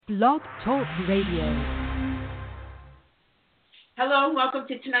Blog Talk Radio. Hello and welcome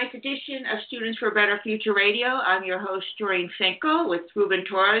to tonight's edition of Students for a Better Future Radio. I'm your host, Doreen Finkle, with Reuben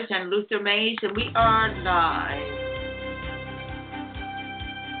Torres and Luther Mays, and we are live.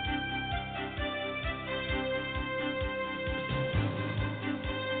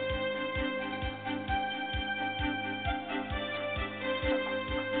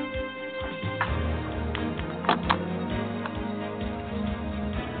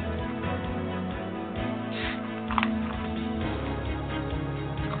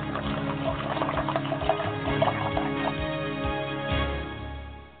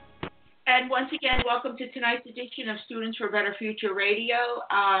 Once again, welcome to tonight's edition of Students for a Better Future Radio.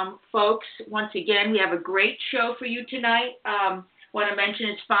 Folks, once again, we have a great show for you tonight. Want to mention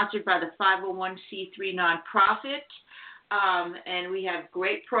it's sponsored by the 501c3 nonprofit, and we have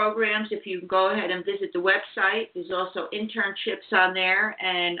great programs. If you go ahead and visit the website, there's also internships on there,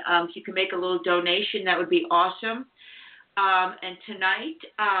 and if you can make a little donation, that would be awesome. And tonight,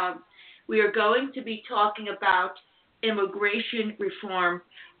 we are going to be talking about immigration reform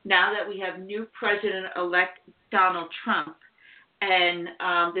now that we have new President-elect Donald Trump. And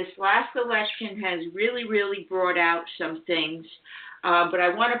this last election has really brought out some things. But I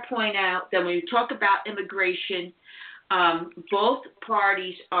want to point out that when we talk about immigration, both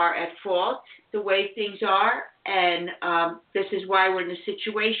parties are at fault the way things are. And this is why we're in the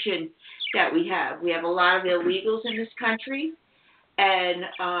situation that we have. We have a lot of illegals in this country. And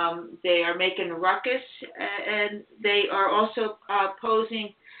they are making a ruckus. And they are also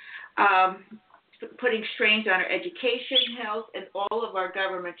posing putting strains on our education, health, and all of our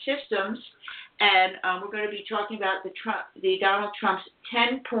government systems. And we're going to be talking about the Donald Trump's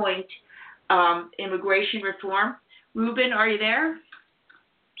 10-point immigration reform. Reuben, are you there?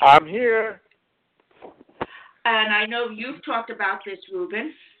 I'm here. And I know you've talked about this,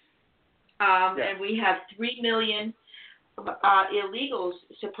 Reuben. Yes. And we have 3 million illegals,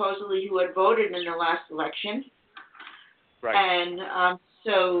 supposedly, who had voted in the last election. Right. And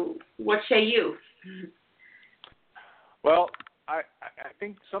so what say you? Well, I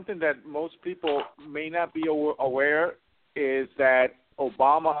think something that most people may not be aware is that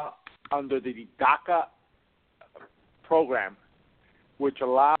Obama, under the DACA program, which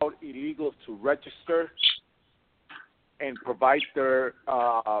allowed illegals to register and provide their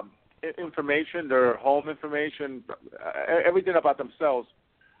information, their home information, everything about themselves,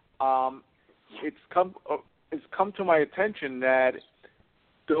 it's come to my attention that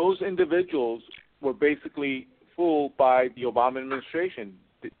those individuals were basically fooled by the Obama administration.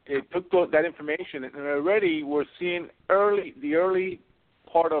 They took that information, and already we're seeing the early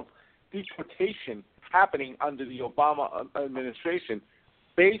part of deportation happening under the Obama administration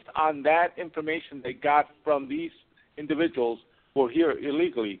based on that information they got from these individuals who are here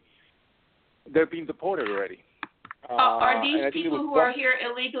illegally. They're being deported already. Are these people who are here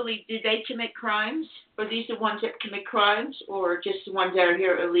illegally, did they commit crimes? Are these the ones that commit crimes, or just the ones that are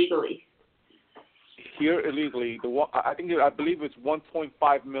here illegally? Here illegally, I believe it's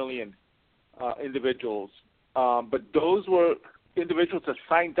 1.5 million individuals. But those were individuals that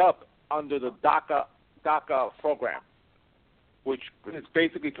signed up under the DACA program, which is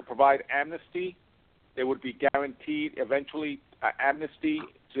basically to provide amnesty. They would be guaranteed eventually amnesty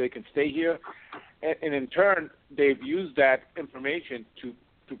so they can stay here. And in turn, they've used that information to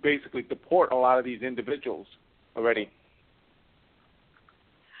basically deport a lot of these individuals already.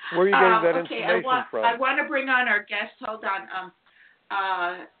 Where are you getting that information from? I want to bring on our guest. Hold on.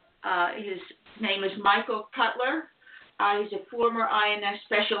 His name is Michael Cutler. He's a former INS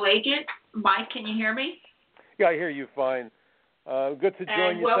special agent. Mike, can you hear me? Yeah, I hear you fine. Good to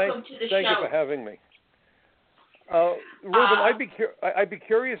join you. Welcome to the show. Thank you for having me. Reuben, I'd be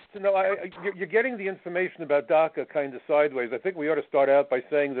curious to know, you're getting the information about DACA kind of sideways. I think we ought to start out by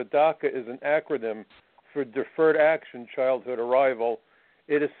saying that DACA is an acronym for Deferred Action Childhood Arrival.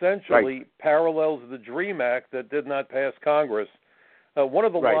 It essentially parallels the DREAM Act that did not pass Congress. One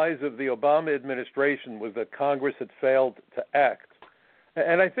of the lies of the Obama administration was that Congress had failed to act.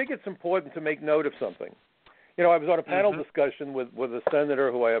 And I think it's important to make note of something. You know, I was on a panel discussion with a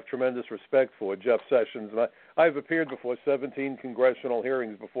senator who I have tremendous respect for, Jeff Sessions, and I've appeared before 17 congressional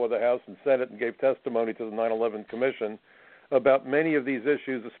hearings before the House and Senate and gave testimony to the 9/11 Commission about many of these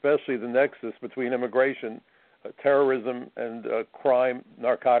issues, especially the nexus between immigration, terrorism, and crime,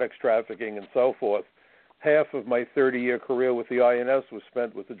 narcotics trafficking, and so forth. Half of my 30-year career with the INS was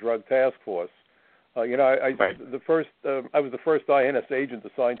spent with the Drug Task Force. I was the first INS agent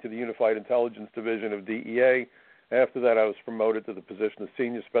assigned to the Unified Intelligence Division of DEA. After that, I was promoted to the position of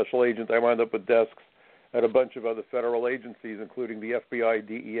senior special agent. I wound up with desks at a bunch of other federal agencies, including the FBI,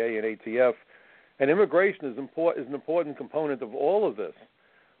 DEA, and ATF. And immigration is an important component of all of this.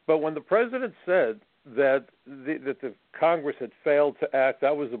 But when the president said that the Congress had failed to act,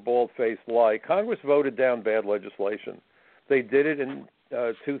 that was a bald-faced lie. Congress voted down bad legislation. They did it in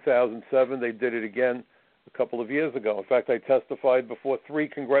 2007. They did it again a couple of years ago. In fact, I testified before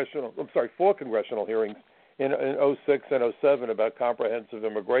four congressional hearings in 06 and 07 about comprehensive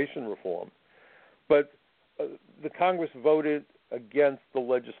immigration reform. But the Congress voted against the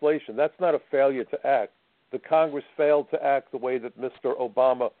legislation. That's not a failure to act. The Congress failed to act the way that Mr.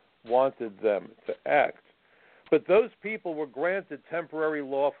 Obama wanted them to act. But those people were granted temporary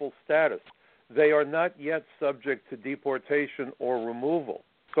lawful status. They are not yet subject to deportation or removal.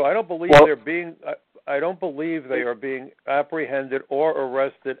 So I don't believe I don't believe they are being apprehended or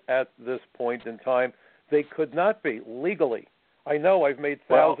arrested at this point in time. They could not be legally. I know I've made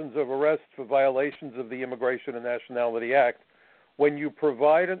thousands of arrests for violations of the Immigration and Nationality Act. When you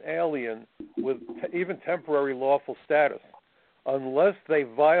provide an alien with even temporary lawful status, unless they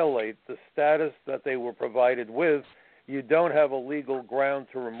violate the status that they were provided with, you don't have a legal ground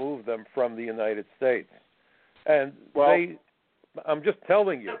to remove them from the United States. And I'm just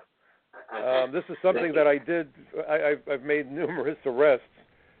telling you, this is something that I did. I've made numerous arrests,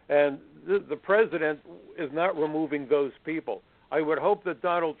 and the president is not removing those people. I would hope that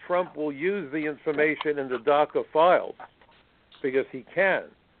Donald Trump will use the information in the DACA files, because he can.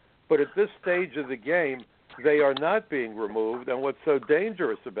 But at this stage of the game, they are not being removed, and what's so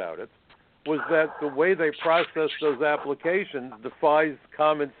dangerous about it was that the way they process those applications defies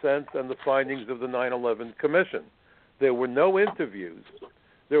common sense and the findings of the 9/11 Commission. There were no interviews.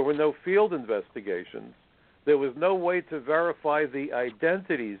 There were no field investigations. There was no way to verify the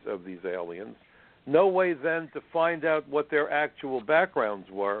identities of these aliens, no way then to find out what their actual backgrounds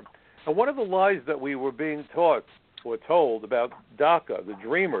were. And one of the lies that we were being taught or told about DACA, the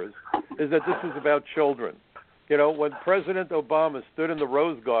Dreamers, is that this is about children. You know, when President Obama stood in the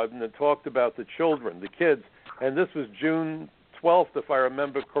Rose Garden and talked about the children, the kids, and this was June 12th, if I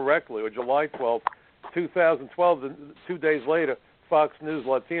remember correctly, or July 12th, 2012, and 2 days later, Fox News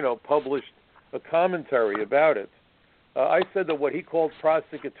Latino published a commentary about it. I said that what he called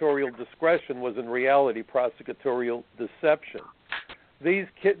prosecutorial discretion was in reality prosecutorial deception. These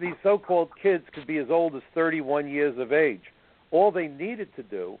so-called kids could be as old as 31 years of age. All they needed to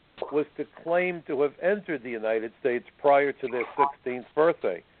do was to claim to have entered the United States prior to their 16th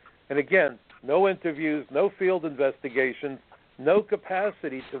birthday. And again, no interviews, no field investigations, no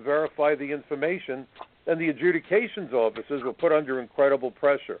capacity to verify the information, and the adjudications officers were put under incredible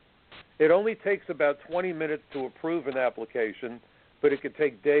pressure. It only takes about 20 minutes to approve an application, but it could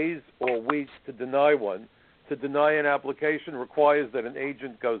take days or weeks to deny one. To deny an application requires that an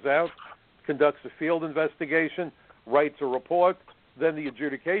agent goes out, conducts a field investigation, writes a report, then the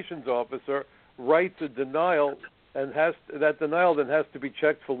adjudications officer writes a denial, and that denial then has to be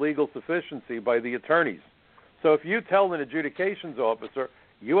checked for legal sufficiency by the attorneys. So if you tell an adjudications officer,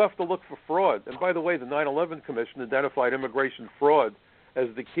 you have to look for fraud, and by the way, the 9/11 Commission identified immigration fraud as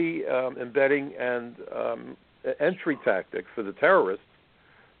the key embedding and entry tactic for the terrorists,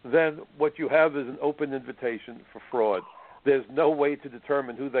 then what you have is an open invitation for fraud. There's no way to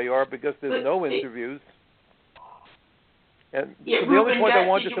determine who they are because there's no interviews. And so the only point I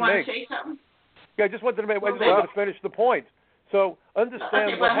wanted to make. I just wanted to finish the point. So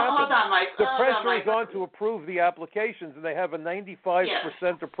understand what happened. Hold on, Mike. The pressure is on to approve the applications, and they have a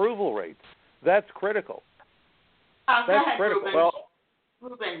 95% approval rate. That's critical. That's critical. Ruben. Well,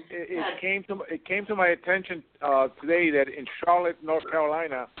 Ruben, it came to my attention today that in Charlotte, North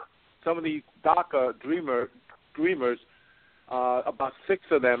Carolina, some of the DACA dreamers, about 6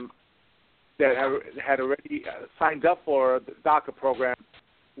 of them that had already signed up for the DACA program,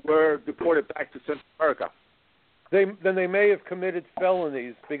 were deported back to Central America. Then they may have committed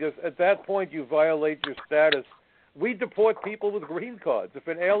felonies, because at that point you violate your status. We deport people with green cards. If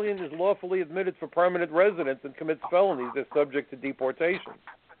an alien is lawfully admitted for permanent residence and commits felonies, they're subject to deportation.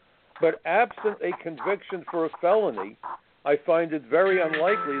 But absent a conviction for a felony, I find it very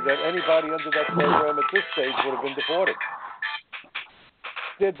unlikely that anybody under that program at this stage would have been deported.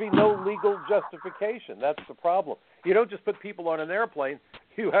 There'd be no legal justification. That's the problem. You don't just put people on an airplane.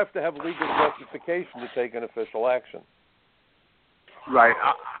 You have to have legal justification to take an official action. Right.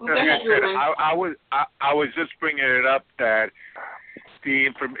 I was just bringing it up that the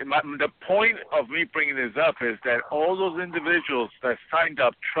point of me bringing this up is that all those individuals that signed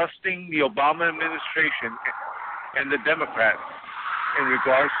up trusting the Obama administration and the Democrats in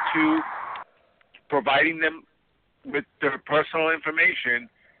regards to providing them with their personal information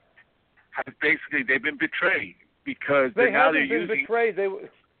has basically they've been betrayed because they now haven't they're been using. betrayed.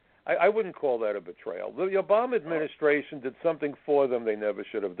 I wouldn't call that a betrayal. The Obama administration did something for them they never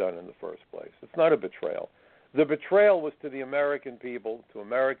should have done in the first place. It's not a betrayal. The betrayal was to the American people, to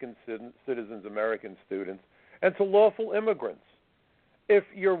American citizens, American students, and to lawful immigrants. If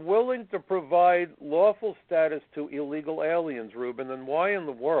you're willing to provide lawful status to illegal aliens, Reuben, then why in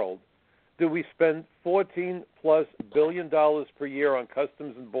the world do we spend $14+ billion per year on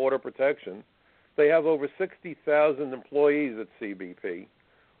Customs and Border Protection? They have over 60,000 employees at CBP.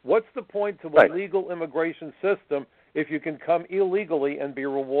 What's the point to a legal immigration system if you can come illegally and be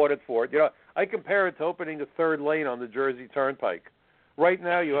rewarded for it? You know, I compare it to opening a third lane on the Jersey Turnpike. Right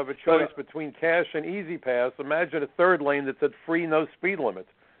now you have a choice between cash and Easy Pass. Imagine a third lane that said free, no speed limit.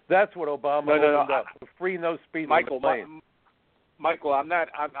 That's what Obama opened up, the free, no speed limit lane. Michael, I'm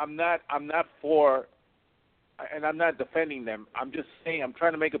not for, and I'm not defending them. I'm just saying, I'm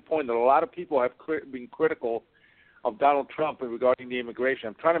trying to make a point that a lot of people have been critical of Donald Trump regarding the immigration.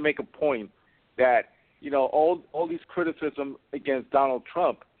 I'm trying to make a point that, you know, all these criticism against Donald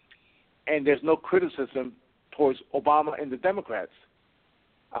Trump, and there's no criticism towards Obama and the Democrats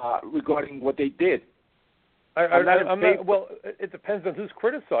regarding what they did. Well, it depends on who's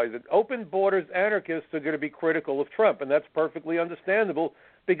criticizing. Open borders anarchists are going to be critical of Trump, and that's perfectly understandable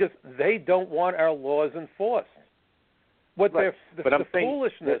because they don't want our laws enforced. What right. the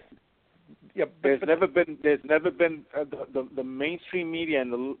foolishness. There's never been the mainstream media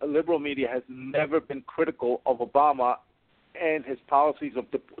and the liberal media has never been critical of Obama and his policies of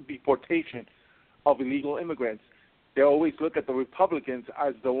deportation of illegal immigrants. They always look at the Republicans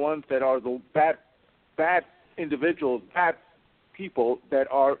as the ones that are the bad individuals, bad people that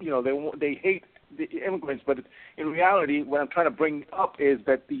are, you know, they hate the immigrants. But in reality, what I'm trying to bring up is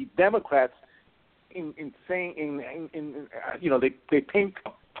that the Democrats, you know, they paint a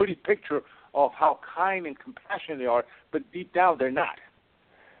pretty picture of how kind and compassionate they are, but deep down they're not.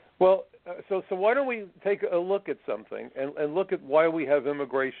 Well, so why don't we take a look at something and look at why we have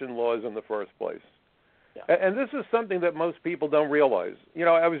immigration laws in the first place? Yeah. And this is something that most people don't realize. You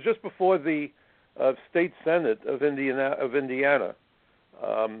know, I was just before the state senate of Indiana.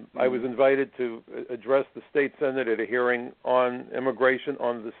 I was invited to address the state senate at a hearing on immigration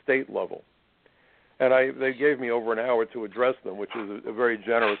on the state level. And they gave me over an hour to address them, which is a very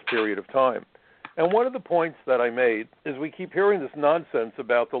generous period of time. And one of the points that I made is we keep hearing this nonsense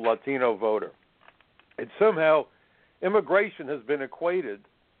about the Latino voter. It's somehow immigration has been equated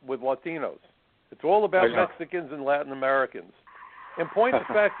with Latinos. It's all about Mexicans and Latin Americans. In point of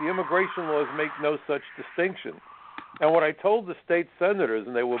fact, the immigration laws make no such distinction. And what I told the state senators,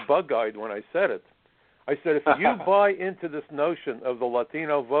 and they were bug-eyed when I said it, I said, if you buy into this notion of the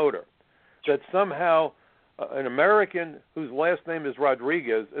Latino voter, that somehow an American whose last name is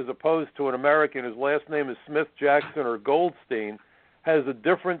Rodriguez, as opposed to an American whose last name is Smith, Jackson, or Goldstein, has a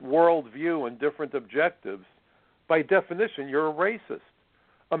different worldview and different objectives, by definition, you're a racist.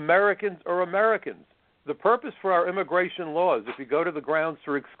 Americans are Americans. The purpose for our immigration laws, if you go to the grounds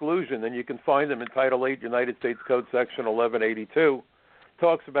for exclusion, and you can find them in Title 8, United States Code Section 1182,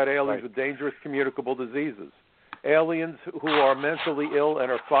 talks about aliens with dangerous communicable diseases, aliens who are mentally ill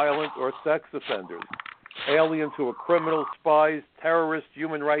and are violent or sex offenders, aliens who are criminals, spies, terrorists,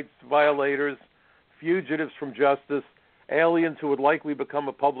 human rights violators, fugitives from justice, aliens who would likely become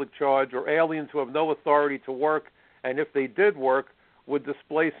a public charge, or aliens who have no authority to work, and if they did work, would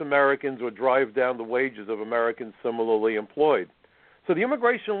displace Americans or drive down the wages of Americans similarly employed. So the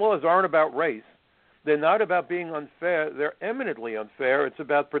immigration laws aren't about race. They're not about being unfair. They're eminently unfair. It's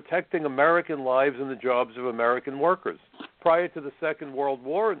about protecting American lives and the jobs of American workers. Prior to the Second World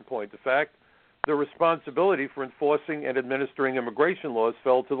War, in point of fact, the responsibility for enforcing and administering immigration laws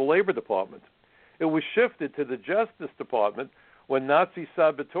fell to the Labor Department. It was shifted to the Justice Department when Nazi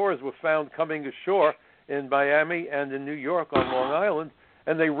saboteurs were found coming ashore in Miami and in New York on Long Island,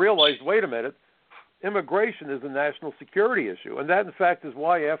 and they realized, wait a minute, immigration is a national security issue. And that, in fact, is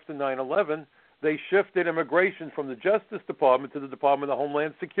why after 9/11, they shifted immigration from the Justice Department to the Department of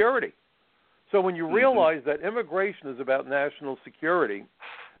Homeland Security. So when you realize that immigration is about national security,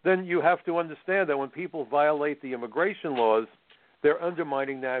 then you have to understand that when people violate the immigration laws, they're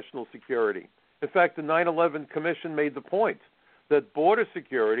undermining national security. In fact, the 9/11 Commission made the point that border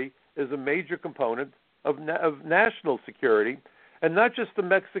security is a major component of national security, and not just the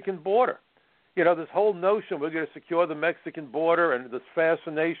Mexican border. You know, this whole notion we're going to secure the Mexican border and this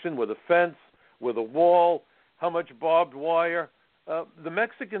fascination with a fence, with a wall, how much barbed wire. The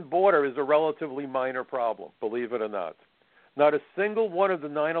Mexican border is a relatively minor problem, believe it or not. Not a single one of the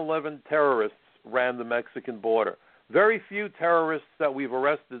 9/11 terrorists ran the Mexican border. Very few terrorists that we've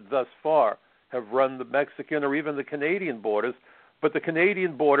arrested thus far have run the Mexican or even the Canadian borders, but the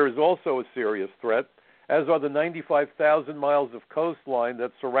Canadian border is also a serious threat, as are the 95,000 miles of coastline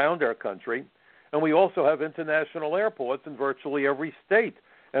that surround our country. And we also have international airports in virtually every state.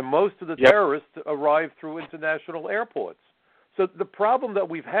 And most of the terrorists arrive through international airports. So the problem that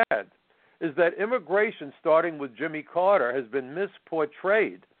we've had is that immigration, starting with Jimmy Carter, has been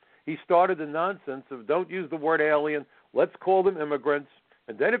misportrayed. He started the nonsense of don't use the word alien, let's call them immigrants.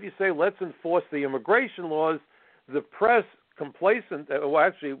 And then if you say let's enforce the immigration laws, the press, complicit,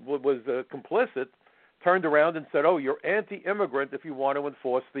 turned around and said, oh, you're anti-immigrant if you want to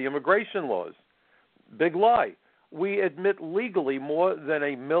enforce the immigration laws. Big lie. We admit legally more than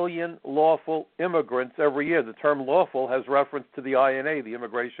 1 million lawful immigrants every year. The term lawful has reference to the INA, the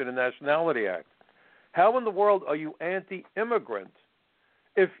Immigration and Nationality Act. How in the world are you anti-immigrant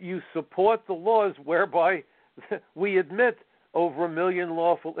if you support the laws whereby we admit over 1 million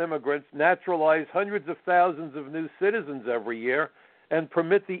lawful immigrants, naturalize hundreds of thousands of new citizens every year, and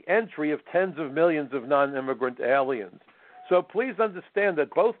permit the entry of tens of millions of non-immigrant aliens? So please understand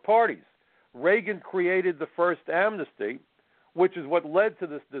that both parties, Reagan created the first amnesty, which is what led to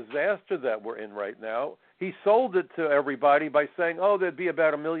this disaster that we're in right now. He sold it to everybody by saying, oh, there'd be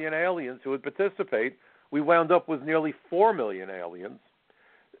about 1 million aliens who would participate. We wound up with nearly 4 million aliens.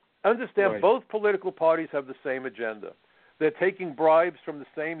 Understand, right. Both political parties have the same agenda. They're taking bribes from the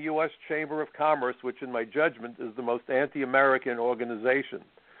same U.S. Chamber of Commerce, which in my judgment is the most anti-American organization.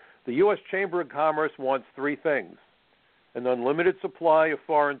 The U.S. Chamber of Commerce wants 3 things: an unlimited supply of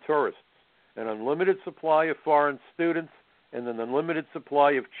foreign tourists, an unlimited supply of foreign students, and an unlimited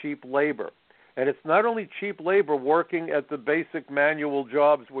supply of cheap labor. And it's not only cheap labor working at the basic manual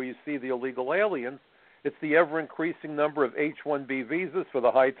jobs where you see the illegal aliens, it's the ever-increasing number of H-1B visas for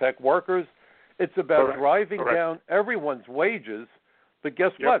the high-tech workers. It's about driving down everyone's wages. But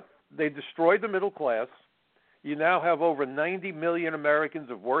guess what? They destroyed the middle class. You now have over 90 million Americans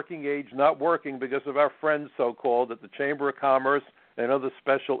of working age not working because of our friends, so-called, at the Chamber of Commerce and other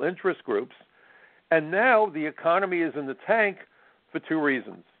special interest groups. And now the economy is in the tank for 2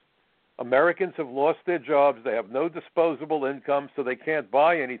 reasons. Americans have lost their jobs. They have no disposable income, so they can't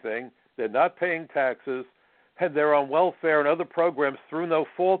buy anything. They're not paying taxes. And they're on welfare and other programs through no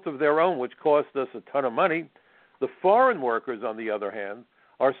fault of their own, which cost us a ton of money. The foreign workers, on the other hand,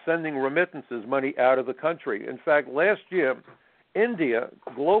 are sending remittances, money out of the country. In fact, last year, India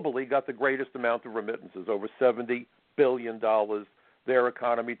globally got the greatest amount of remittances, over $70 billion. Their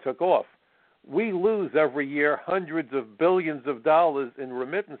economy took off. We lose every year hundreds of billions of dollars in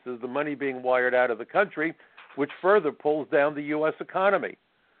remittances, the money being wired out of the country, which further pulls down the U.S. economy.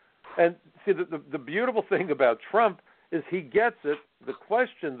 And see, the beautiful thing about Trump is he gets it. The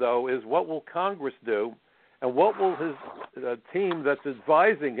question, though, is what will Congress do, and what will his team that's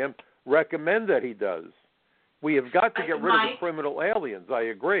advising him recommend that he does? We have got to get rid of the criminal aliens. I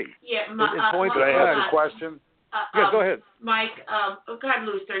agree. Yeah, Could I ask a question? Yeah, go ahead. Mike, go ahead,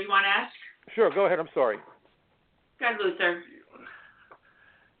 Luther. You want to ask? Sure, go ahead. I'm sorry. Go ahead, Luther.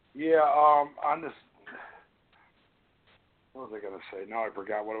 Yeah, on this. What was I going to say? Now I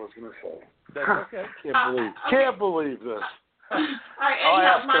forgot what I was going to say. That's okay. Can't believe this. All right, I'll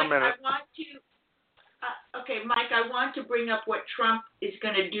ask Mike, in a minute. Mike, I want to bring up what Trump is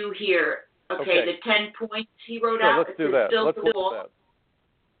going to do here. Okay, the 10 points he wrote out. Let's do that. Let's look at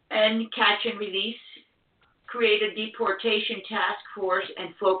that. And catch and release. Create a deportation task force and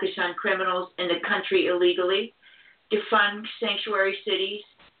focus on criminals in the country illegally. Defund sanctuary cities.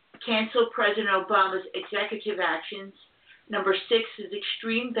 Cancel President Obama's executive actions. Number 6 is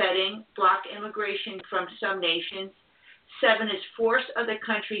extreme vetting, block immigration from some nations. 7 is force other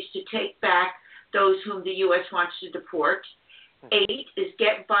countries to take back those whom the U.S. wants to deport. 8 is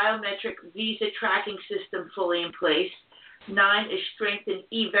get biometric visa tracking system fully in place. 9 is strengthen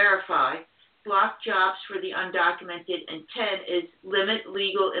E-Verify, block jobs for the undocumented. And 10 is limit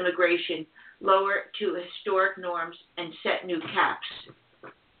legal immigration, lower to historic norms, and set new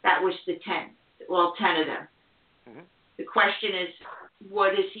caps. That was the 10, well, 10 of them. Mm-hmm. The question is,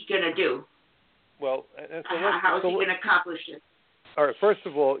 what is he going to do? Well, how is he going to accomplish it? All right, first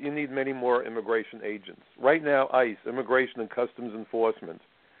of all, you need many more immigration agents. Right now, ICE, Immigration and Customs Enforcement,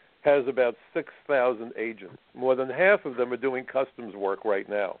 has about 6,000 agents. More than half of them are doing customs work right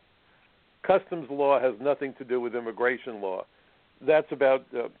now. Customs law has nothing to do with immigration law. That's about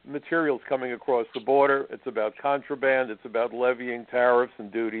materials coming across the border. It's about contraband. It's about levying tariffs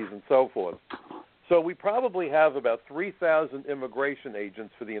and duties and so forth. So we probably have about 3,000 immigration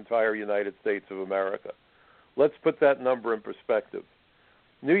agents for the entire United States of America. Let's put that number in perspective.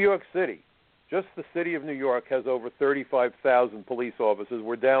 New York City, Just the city of New York has over 35,000 police officers.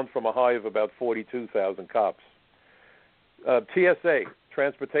 We're down from a high of about 42,000 cops. TSA,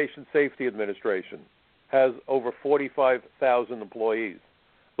 Transportation Safety Administration, has over 45,000 employees.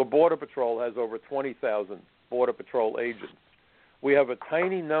 The Border Patrol has over 20,000 Border Patrol agents. We have a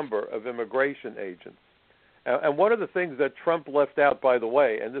tiny number of immigration agents. And one of the things that Trump left out, by the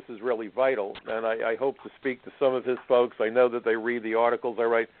way, and this is really vital, and I hope to speak to some of his folks. I know that they read the articles I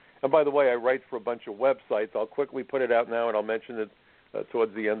write. And by the way, I write for a bunch of websites. I'll quickly put it out now, and I'll mention it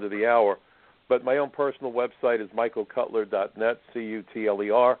towards the end of the hour. But my own personal website is michaelcutler.net,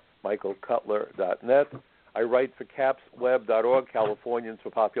 C-U-T-L-E-R, michaelcutler.net. I write for capsweb.org, Californians for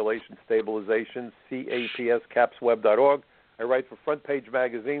Population Stabilization, CAPS, capsweb.org. I write for Front Page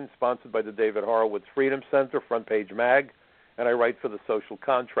Magazine, sponsored by the David Horowitz Freedom Center, Front Page Mag, and I write for The Social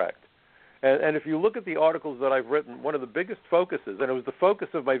Contract. And if you look at the articles that I've written, one of the biggest focuses, and it was the focus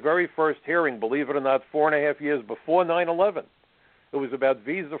of my very first hearing, believe it or not, 4.5 years before 9/11, it was about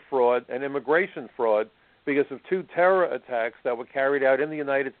visa fraud and immigration fraud because of two terror attacks that were carried out in the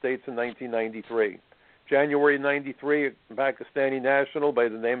United States in 1993. January 93, a Pakistani national by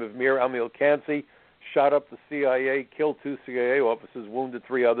the name of Mir Amil Kansi shot up the CIA, killed 2 CIA officers, wounded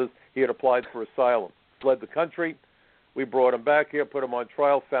 3 others. He had applied for asylum, fled the country. We brought him back here, put him on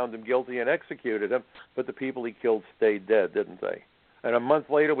trial, found him guilty, and executed him. But the people he killed stayed dead, didn't they? And a month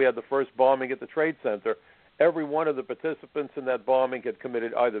later, we had the first bombing at the Trade Center. Every one of the participants in that bombing had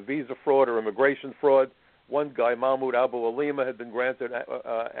committed either visa fraud or immigration fraud. One guy, Mahmoud Abu Alima, had been granted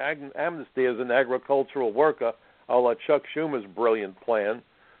amnesty as an agricultural worker, a la Chuck Schumer's brilliant plan.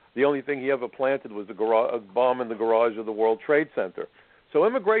 The only thing he ever planted was a bomb in the garage of the World Trade Center. So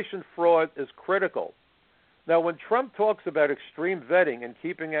immigration fraud is critical. Now, when Trump talks about extreme vetting and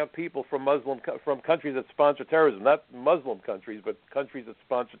keeping out people from countries that sponsor terrorism, not Muslim countries, but countries that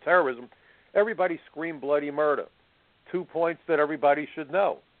sponsor terrorism, everybody screamed bloody murder. 2 points that everybody should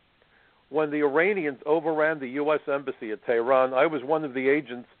know. When the Iranians overran the U.S. Embassy at Tehran, I was one of the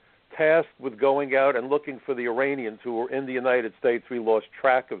agents tasked with going out and looking for the Iranians who were in the United States. We lost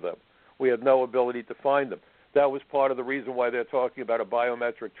track of them. We had no ability to find them. That was part of the reason why they're talking about a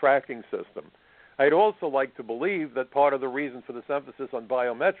biometric tracking system. I'd also like to believe that part of the reason for this emphasis on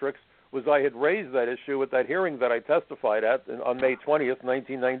biometrics was I had raised that issue at that hearing that I testified at on May 20th,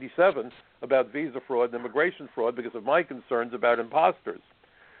 1997, about visa fraud and immigration fraud because of my concerns about imposters.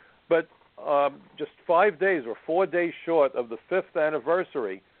 But just 5 days or 4 days short of the 5th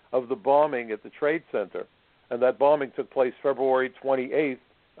anniversary of the bombing at the Trade Center, and that bombing took place February 28th,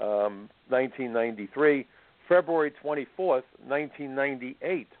 1993, February 24th,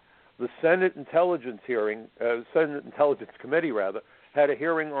 1998, the Senate Intelligence Committee had a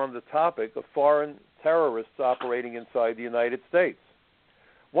hearing on the topic of foreign terrorists operating inside the United States.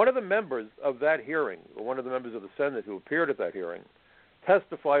 One of the members of that hearing, or one of the members of the Senate who appeared at that hearing,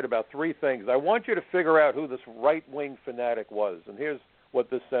 testified about 3 things. I want you to figure out who this right-wing fanatic was, and here's what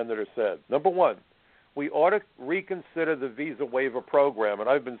this senator said. Number 1, we ought to reconsider the visa waiver program, and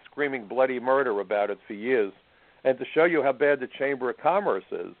I've been screaming bloody murder about it for years. And to show you how bad the Chamber of Commerce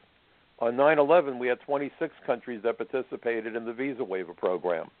is, on 9/11, we had 26 countries that participated in the visa waiver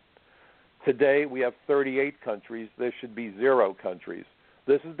program. Today, we have 38 countries. There should be 0 countries.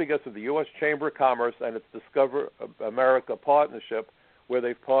 This is because of the U.S. Chamber of Commerce and its Discover America partnership, where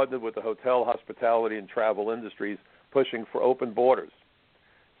they've partnered with the hotel, hospitality, and travel industries, pushing for open borders.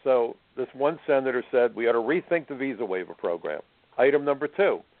 So this one senator said we ought to rethink the visa waiver program. Item number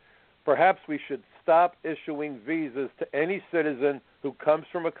 2, perhaps we should stop issuing visas to any citizen who comes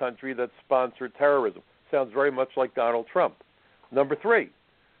from a country that sponsored terrorism. Sounds very much like Donald Trump. Number 3,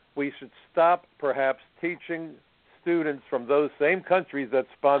 we should stop perhaps teaching students from those same countries that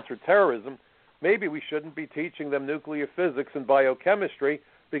sponsor terrorism. Maybe we shouldn't be teaching them nuclear physics and biochemistry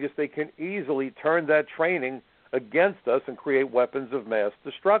because they can easily turn that training against us and create weapons of mass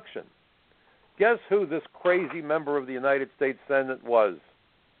destruction. Guess who this crazy member of the United States Senate was?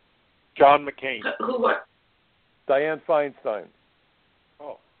 John McCain. Who was? Dianne Feinstein.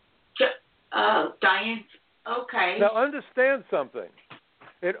 Oh. Dianne. Okay. Now understand something.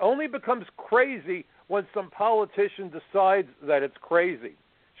 It only becomes crazy when some politician decides that it's crazy.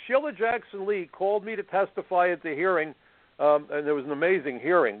 Sheila Jackson Lee called me to testify at the hearing, and there was an amazing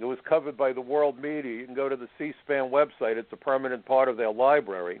hearing. It was covered by the world media. You can go to the C-SPAN website. It's a permanent part of their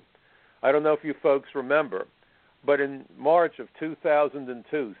library. I don't know if you folks remember, but in March of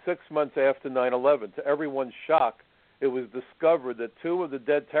 2002, 6 months after 9/11, to everyone's shock, it was discovered that 2 of the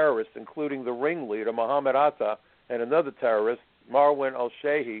dead terrorists, including the ringleader, Mohammed Atta, and another terrorist, Marwan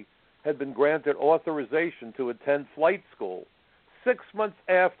al-Shehi, had been granted authorization to attend flight school. 6 months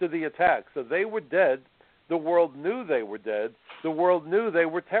after the attack. So they were dead. The world knew they were dead. The world knew they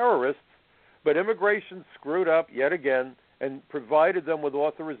were terrorists. But immigration screwed up yet again and provided them with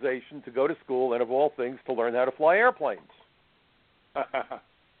authorization to go to school and, of all things, to learn how to fly airplanes.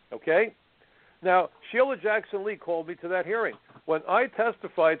 Okay? Now, Sheila Jackson Lee called me to that hearing. When I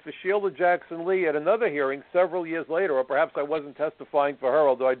testified for Sheila Jackson Lee at another hearing several years later, or perhaps I wasn't testifying for her,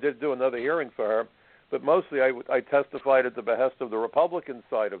 although I did do another hearing for her, but mostly I testified at the behest of the Republican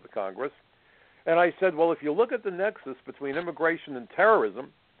side of the Congress, and I said, well, if you look at the nexus between immigration and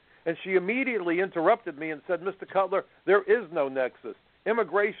terrorism, and she immediately interrupted me and said, Mr. Cutler, there is no nexus.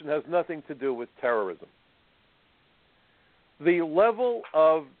 Immigration has nothing to do with terrorism. The level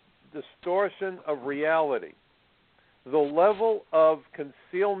of distortion of reality, the level of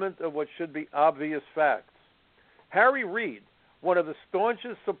concealment of what should be obvious facts. Harry Reid, one of the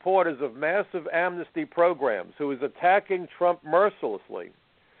staunchest supporters of massive amnesty programs, who is attacking Trump mercilessly,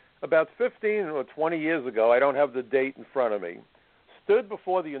 about 15 or 20 years ago, I don't have the date in front of me, stood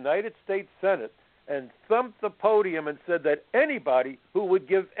before the United States Senate and thumped the podium and said that anybody who would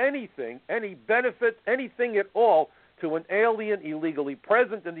give anything, any benefit, anything at all to an alien illegally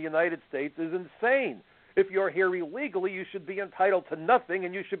present in the United States is insane. If you're here illegally, you should be entitled to nothing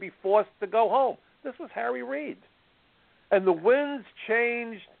and you should be forced to go home. This was Harry Reid. And the winds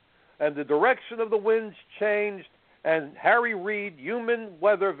changed and the direction of the winds changed, and Harry Reid, human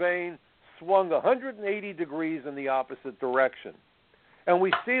weather vane, swung 180 degrees in the opposite direction. And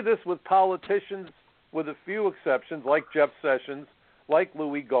we see this with politicians, with a few exceptions, like Jeff Sessions, like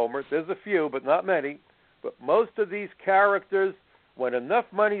Louis Gohmert. There's a few, but not many. But most of these characters, when enough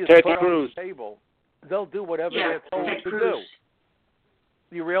money is put on the table, they'll do whatever they're told to do.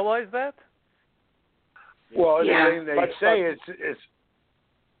 Do you realize that? Well, anything they say, it's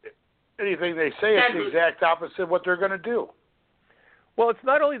anything they say, it's the exact opposite of what they're going to do. Well, it's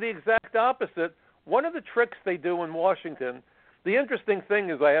not only the exact opposite. One of the tricks they do in Washington, the interesting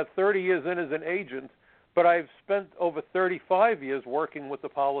thing is I had 30 years in as an agent, but I've spent over 35 years working with the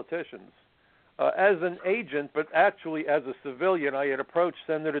politicians. As an agent, but actually as a civilian, I had approached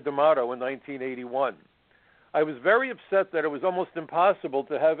Senator D'Amato in 1981. I was very upset that it was almost impossible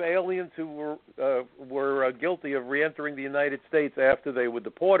to have aliens who were guilty of reentering the United States after they were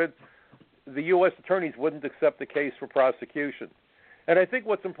deported. The U.S. attorneys wouldn't accept the case for prosecution. And I think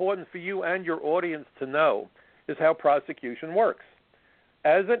what's important for you and your audience to know is how prosecution works.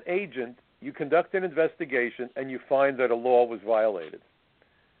 As an agent, you conduct an investigation and you find that a law was violated.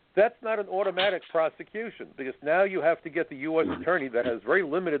 That's not an automatic prosecution, because now you have to get the U.S. attorney that has very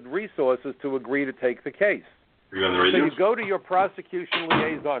limited resources to agree to take the case. So you go to your prosecution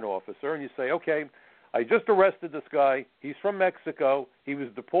liaison officer and you say, okay, I just arrested this guy. He's from Mexico. He was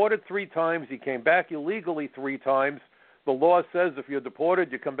deported 3 times. He came back illegally 3 times. The law says if you're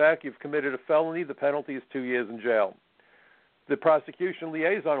deported, you come back, you've committed a felony, the penalty is 2 years in jail. The prosecution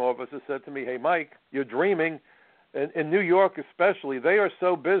liaison officer said to me, hey, Mike, you're dreaming. In New York especially, they are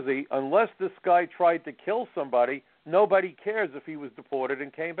so busy, unless this guy tried to kill somebody, nobody cares if he was deported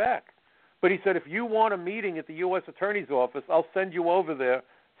and came back. But he said, if you want a meeting at the U.S. Attorney's Office, I'll send you over there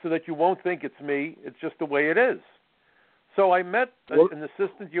so that you won't think it's me. It's just the way it is. So I met an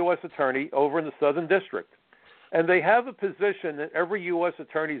assistant U.S. attorney over in the Southern District, and they have a position in every U.S.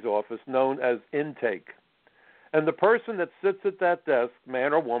 Attorney's office known as intake. And the person that sits at that desk,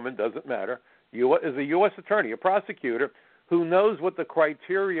 man or woman, doesn't matter, is a U.S. attorney, a prosecutor, who knows what the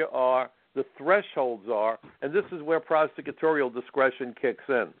criteria are, the thresholds are, and this is where prosecutorial discretion kicks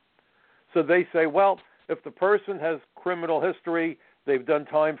in. So they say, well, if the person has criminal history, they've done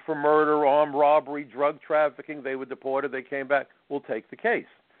time for murder, armed robbery, drug trafficking, they were deported, they came back, we'll take the case.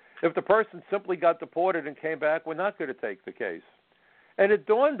 If the person simply got deported and came back, we're not going to take the case. And it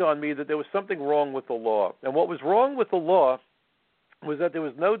dawned on me that there was something wrong with the law. And what was wrong with the law was that there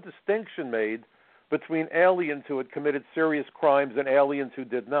was no distinction made between aliens who had committed serious crimes and aliens who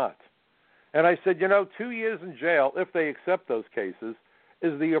did not. And I said, 2 years in jail, if they accept those cases,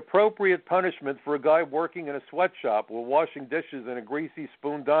 is the appropriate punishment for a guy working in a sweatshop or washing dishes in a greasy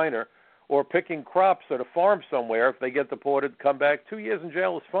spoon diner or picking crops at a farm somewhere. If they get deported, come back, 2 years in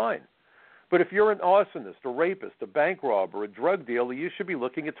jail is fine. But if you're an arsonist, a rapist, a bank robber, a drug dealer, you should be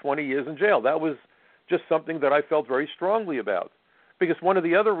looking at 20 years in jail. That was just something that I felt very strongly about. Because one of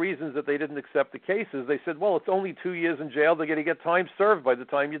the other reasons that they didn't accept the case is they said, well, it's only 2 years in jail. They're going to get time served by the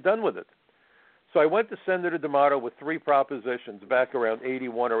time you're done with it. So I went to Senator D'Amato with 3 propositions back around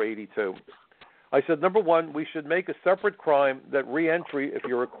 81 or 82. I said, number one, we should make a separate crime that reentry, if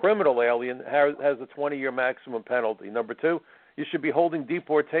you're a criminal alien, has a 20-year maximum penalty. Number two, you should be holding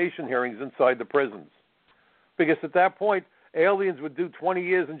deportation hearings inside the prisons. Because at that point, aliens would do 20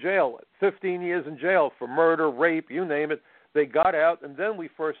 years in jail, 15 years in jail for murder, rape, you name it. They got out, and then we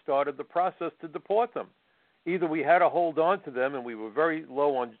first started the process to deport them. Either we had to hold on to them, and we were very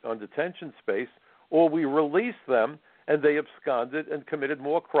low on detention space, or we released them, and they absconded and committed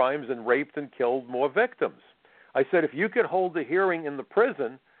more crimes and raped and killed more victims. I said, if you could hold a hearing in the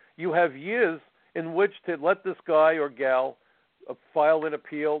prison, you have years in which to let this guy or gal file an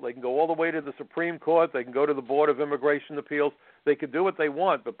appeal. They can go all the way to the Supreme Court. They can go to the Board of Immigration Appeals. They can do what they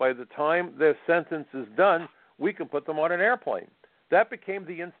want, but by the time their sentence is done, we can put them on an airplane. That became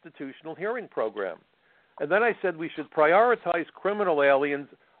the institutional hearing program. And then I said we should prioritize criminal aliens,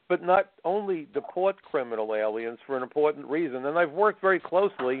 but not only deport criminal aliens for an important reason. And I've worked very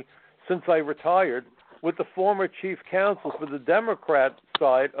closely since I retired with the former chief counsel for the Democrat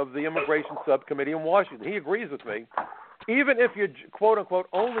side of the Immigration Subcommittee in Washington. He agrees with me. Even if you're, quote-unquote,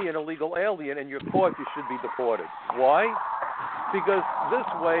 only an illegal alien and you're caught, you should be deported. Why? Because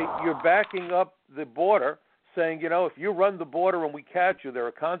this way you're backing up the border, saying, if you run the border and we catch you, there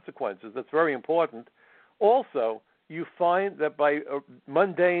are consequences. That's very important. Also, you find that by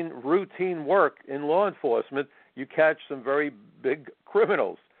mundane, routine work in law enforcement, you catch some very big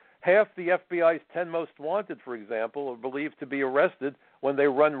criminals. Half the FBI's 10 most wanted, for example, are believed to be arrested when they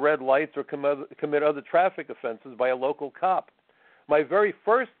run red lights or commit other traffic offenses by a local cop. My very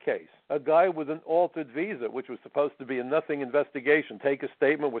first case, a guy with an altered visa, which was supposed to be a nothing investigation, take a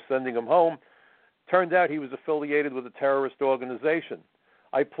statement, we're sending him home, turned out he was affiliated with a terrorist organization.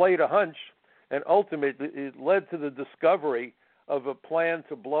 I played a hunch, and ultimately it led to the discovery of a plan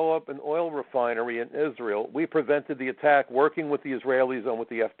to blow up an oil refinery in Israel. We prevented the attack working with the Israelis and with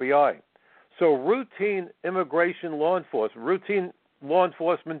the FBI. So routine immigration law enforcement, routine law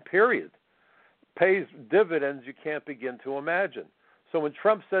enforcement period, pays dividends you can't begin to imagine. So when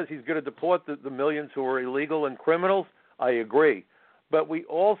Trump says he's going to deport the millions who are illegal and criminals, I agree. But we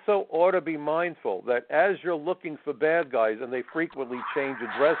also ought to be mindful that as you're looking for bad guys, and they frequently change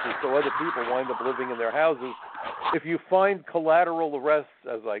addresses so other people wind up living in their houses, if you find collateral arrests,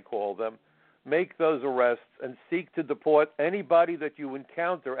 as I call them, make those arrests and seek to deport anybody that you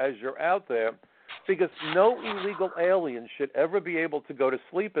encounter as you're out there, because no illegal alien should ever be able to go to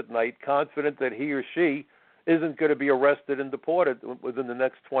sleep at night confident that he or she isn't going to be arrested and deported within the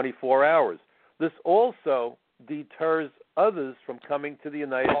next 24 hours. This also deters others from coming to the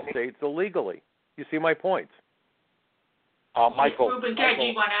United States illegally. You see my point? Michael. Reuben, do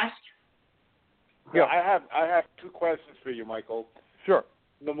you want to ask? Yeah, I have two questions for you, Michael. Sure.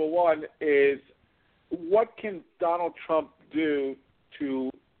 Number one is, what can Donald Trump do to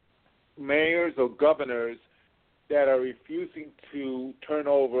mayors or governors that are refusing to turn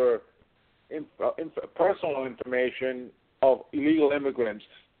over personal information of illegal immigrants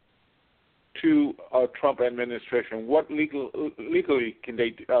to Trump administration? What legally can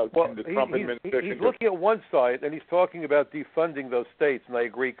they can the Trump administration he's looking at one side, and he's talking about defunding those states, and I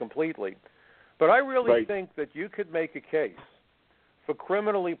agree completely. But I really think that you could make a case for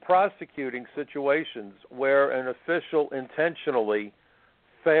criminally prosecuting situations where an official intentionally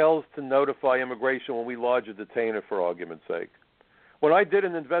fails to notify immigration when we lodge a detainer, for argument's sake. When I did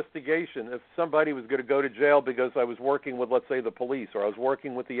an investigation, if somebody was going to go to jail because I was working with, let's say, the police, or I was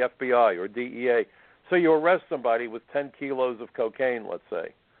working with the FBI or DEA, so you arrest somebody with 10 kilos of cocaine, let's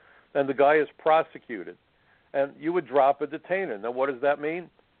say, and the guy is prosecuted, and you would drop a detainer. Now, what does that mean?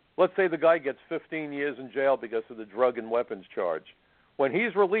 Let's say the guy gets 15 years in jail because of the drug and weapons charge. When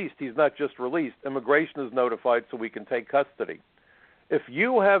he's released, he's not just released. Immigration is notified so we can take custody. If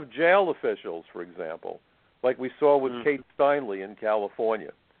you have jail officials, for example, like we saw with Kate Steinle in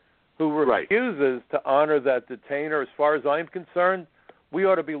California, who refuses to honor that detainer, as far as I'm concerned, we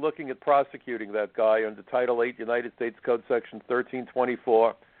ought to be looking at prosecuting that guy under Title 8 United States Code Section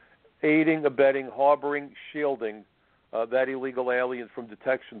 1324, aiding, abetting, harboring, shielding that illegal alien from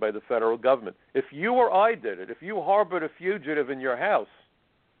detection by the federal government. If you or I did it, if you harbored a fugitive in your house,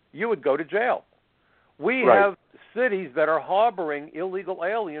 you would go to jail. We have cities that are harboring illegal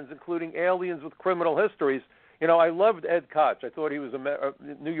aliens, including aliens with criminal histories. You know, I loved Ed Koch. I thought he was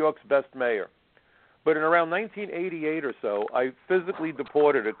New York's best mayor. But in around 1988 or so, I physically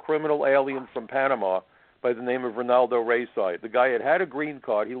deported a criminal alien from Panama by the name of Ronaldo Rayside. The guy had a green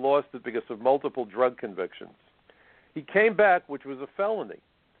card. He lost it because of multiple drug convictions. He came back, which was a felony.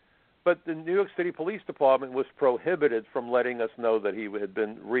 But the New York City Police Department was prohibited from letting us know that he had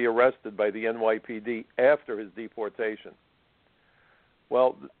been rearrested by the NYPD after his deportation.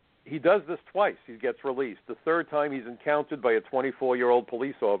 Well, he does this twice. He gets released. The third time, he's encountered by a 24-year-old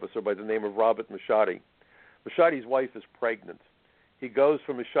police officer by the name of Robert Machadi. Machadi's wife is pregnant. He goes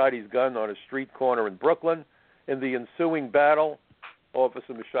for Machadi's gun on a street corner in Brooklyn, In the ensuing battle,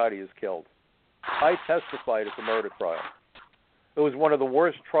 Officer Machadi is killed. I testified at the murder trial. It was one of the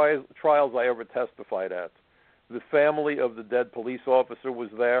worst trials I ever testified at. The family of the dead police officer was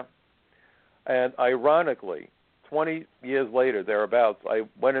there, and ironically, 20 years later, thereabouts, I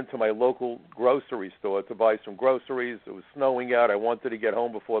went into my local grocery store to buy some groceries. It was snowing out. I wanted to get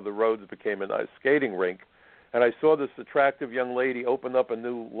home before the roads became a nice skating rink, and I saw this attractive young lady open up a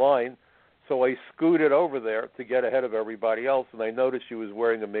new line, so I scooted over there to get ahead of everybody else, and I noticed she was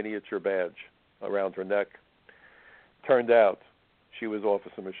wearing a miniature badge around her neck. Turned out she was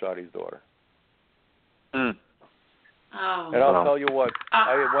Officer Machadi's daughter. Oh. And I'll tell you what,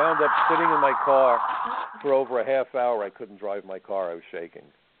 I had wound up sitting in my car for over a half hour. I couldn't drive my car. I was shaking.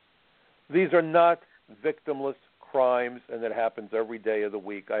 These are not victimless crimes, and it happens every day of the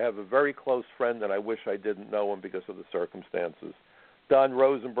week. I have a very close friend, and I wish I didn't know him because of the circumstances. Don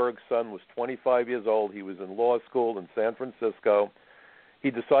Rosenberg's son was 25 years old. He was in law school in San Francisco.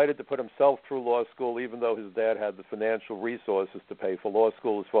 He decided to put himself through law school, even though his dad had the financial resources to pay for law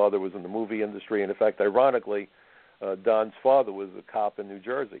school. His father was in the movie industry, and in fact, ironically, Don's father was a cop in New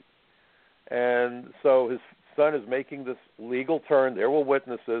Jersey. And so his son is making this legal turn. There were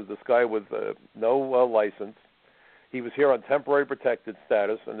witnesses, this guy with no license. He was here on temporary protected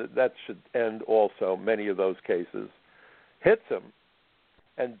status, and that should end also many of those cases. Hits him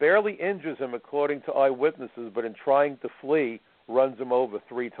and barely injures him, according to eyewitnesses, but in trying to flee, runs him over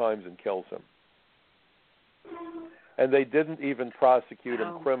 3 times and kills him. And they didn't even prosecute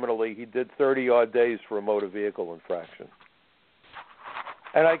him criminally. He did 30-odd days for a motor vehicle infraction.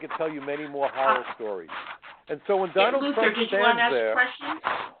 And I could tell you many more horror stories. And so when Donald Trump stands there,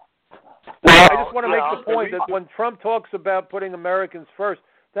 I just want to make the point that when Trump talks about putting Americans first,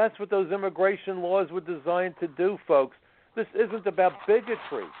 that's what those immigration laws were designed to do, folks. This isn't about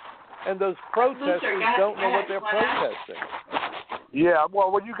bigotry. And those protesters don't know what they're protesting. Yeah,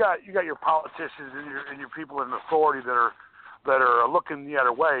 well, when you got your politicians and your people in authority that are looking the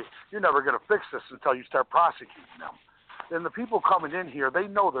other way, you're never going to fix this until you start prosecuting them. And the people coming in here, they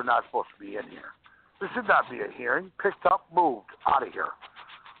know they're not supposed to be in here. This should not be a hearing. Picked up, moved, out of here.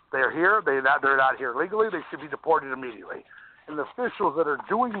 They're here. They're not here legally. They should be deported immediately. And the officials that are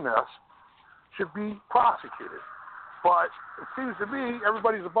doing this should be prosecuted. But it seems to me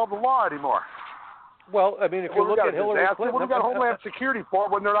everybody's above the law anymore. Well, I mean, if you look at Hillary Clinton, what do we got Homeland Security for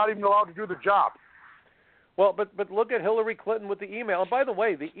when they're not even allowed to do the job? Well, but look at Hillary Clinton with the email. And by the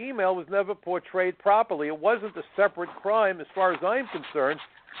way, the email was never portrayed properly. It wasn't a separate crime, as far as I'm concerned.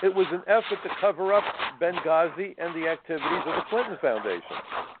 It was an effort to cover up Benghazi and the activities of the Clinton Foundation.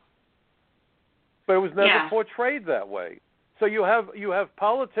 But it was never portrayed that way. So you have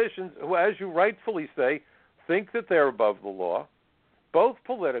politicians who, as you rightfully say, think that they're above the law, both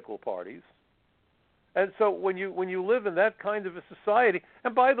political parties. And so when you live in that kind of a society,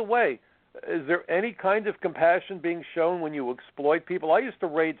 and by the way, is there any kind of compassion being shown when you exploit people? I used to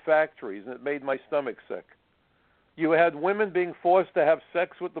raid factories, and it made my stomach sick. You had women being forced to have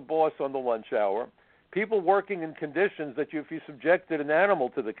sex with the boss on the lunch hour, people working in conditions that if you subjected an animal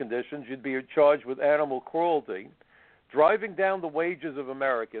to the conditions, you'd be charged with animal cruelty, driving down the wages of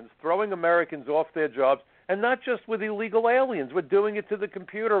Americans, throwing Americans off their jobs, and not just with illegal aliens. We're doing it to the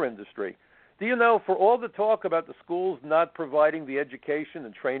computer industry. Do you know, for all the talk about the schools not providing the education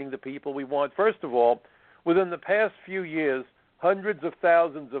and training the people we want, first of all, within the past few years, hundreds of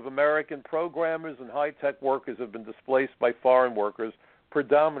thousands of American programmers and high-tech workers have been displaced by foreign workers,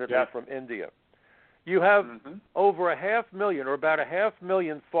 predominantly from India. You have over 500,000, or about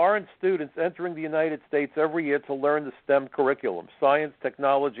 500,000 foreign students entering the United States every year to learn the STEM curriculum, science,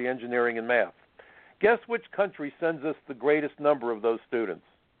 technology, engineering, and math. Guess which country sends us the greatest number of those students?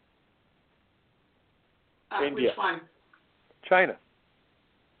 India. Which one? China.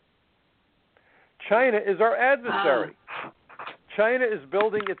 China is our adversary. China is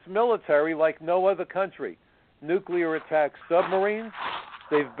building its military like no other country. Nuclear attack submarines.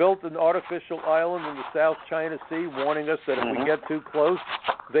 They've built an artificial island in the South China Sea, warning us that if we get too close,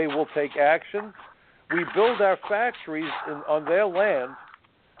 they will take action. We build our factories on their land.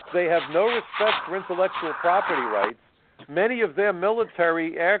 They have no respect for intellectual property rights. Many of their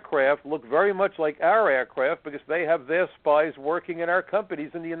military aircraft look very much like our aircraft because they have their spies working in our companies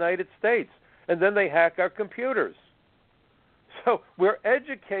in the United States, and then they hack our computers. So we're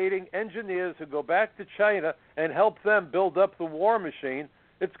educating engineers who go back to China and help them build up the war machine.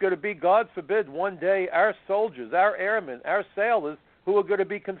 It's going to be, God forbid, one day our soldiers, our airmen, our sailors who are going to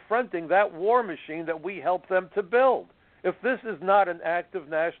be confronting that war machine that we helped them to build. If this is not an act of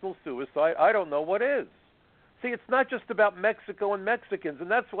national suicide, I don't know what is. See, it's not just about Mexico and Mexicans,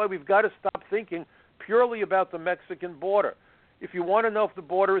 and that's why we've got to stop thinking purely about the Mexican border. If you want to know if the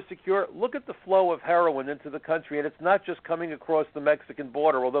border is secure, look at the flow of heroin into the country, and it's not just coming across the Mexican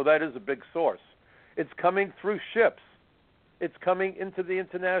border, although that is a big source. It's coming through ships. It's coming into the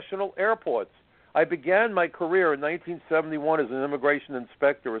international airports. I began my career in 1971 as an immigration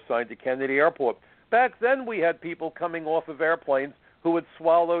inspector assigned to Kennedy Airport. Back then we had people coming off of airplanes who had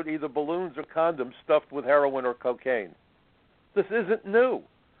swallowed either balloons or condoms stuffed with heroin or cocaine. This isn't new.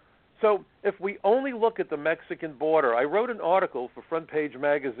 So if we only look at the Mexican border, I wrote an article for Front Page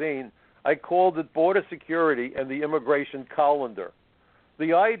Magazine. I called it Border Security and the Immigration Colander.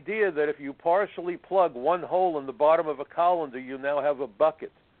 The idea that if you partially plug one hole in the bottom of a colander, you now have a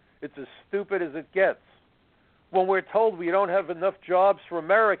bucket. It's as stupid as it gets. When we're told we don't have enough jobs for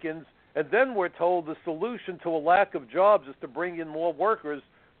Americans, and then we're told the solution to a lack of jobs is to bring in more workers,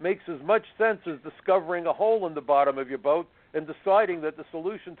 makes as much sense as discovering a hole in the bottom of your boat and deciding that the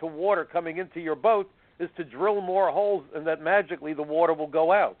solution to water coming into your boat is to drill more holes and that magically the water will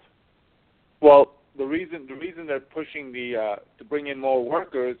go out. Well, the reason they're pushing to bring in more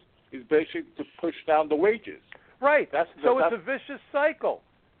workers is basically to push down the wages. Right. It's a vicious cycle.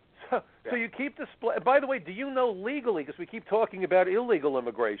 So you keep by the way, do you know legally, because we keep talking about illegal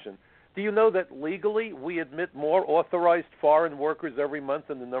immigration, do you know that legally we admit more authorized foreign workers every month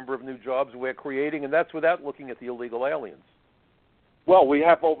than the number of new jobs we're creating, and that's without looking at the illegal aliens? Well, we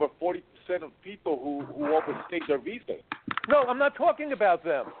have over 40% of people who overstay their visa. No, I'm not talking about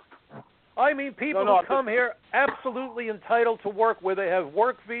them. I mean people who come here absolutely entitled to work, where they have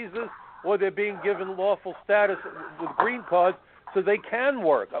work visas or they're being given lawful status with green cards so they can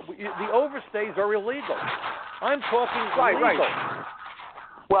work. The overstays are illegal. I'm talking legal. Right.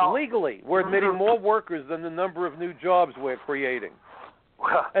 Well, legally, we're admitting more workers than the number of new jobs we're creating.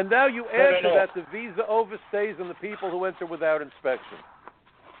 And now you add to that the visa overstays and the people who enter without inspection.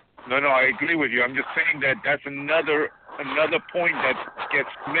 No, I agree with you. I'm just saying that that's another point that gets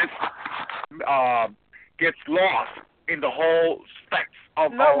gets lost in the whole specs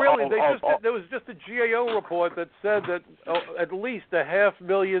of. Not really. There was just a GAO report that said that at least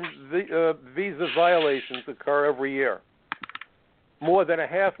 500,000 visa violations occur every year. More than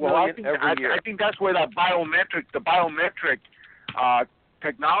 500,000 every year. I think that's where the biometric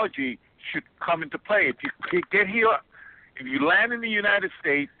technology should come into play. If you get here, if you land in the United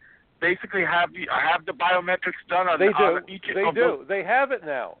States, basically have the biometrics done on each of them. They do. They have it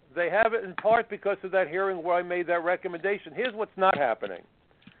now. They have it in part because of that hearing where I made that recommendation. Here's what's not happening.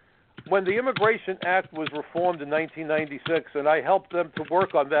 When the Immigration Act was reformed in 1996, and I helped them to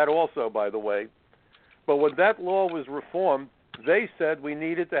work on that also, by the way, but when that law was reformed, they said we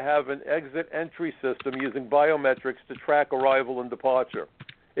needed to have an exit-entry system using biometrics to track arrival and departure.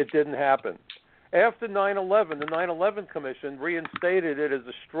 It didn't happen. After 9/11, the 9/11 Commission reinstated it as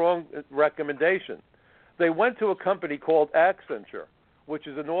a strong recommendation. They went to a company called Accenture, which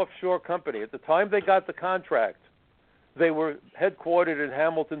is an offshore company. At the time they got the contract, they were headquartered in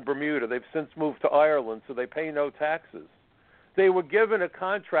Hamilton, Bermuda. They've since moved to Ireland, so they pay no taxes. They were given a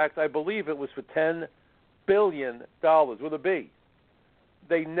contract, I believe it was for $10 billion, with a B.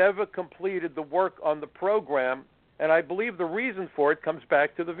 They never completed the work on the program, and I believe the reason for it comes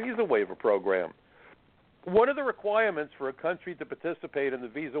back to the visa waiver program. One of the requirements for a country to participate in the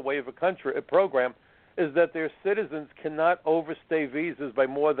visa waiver program is that their citizens cannot overstay visas by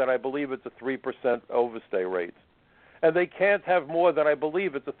more than, I believe it's a 3% overstay rate. And they can't have more than, I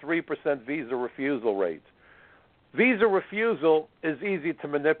believe it's a 3% visa refusal rate. Visa refusal is easy to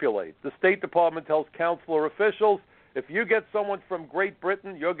manipulate. The State Department tells consular officials, if you get someone from Great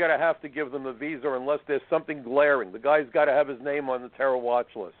Britain, you're going to have to give them a visa unless there's something glaring. The guy's got to have his name on the terror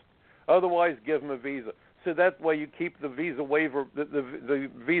watch list. Otherwise, give him a visa. So that way you keep the visa waiver, the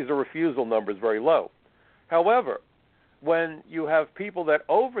visa refusal numbers very low. However, when you have people that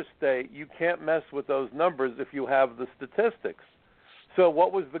overstay, you can't mess with those numbers if you have the statistics. So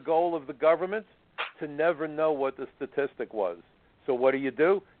what was the goal of the government? To never know what the statistic was. So what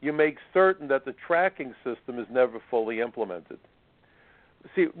do? You make certain that the tracking system is never fully implemented.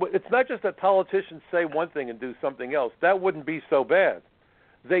 See, it's not just that politicians say one thing and do something else. That wouldn't be so bad.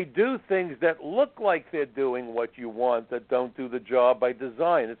 They do things that look like they're doing what you want that don't do the job by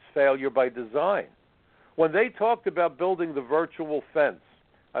design. It's failure by design. When they talked about building the virtual fence,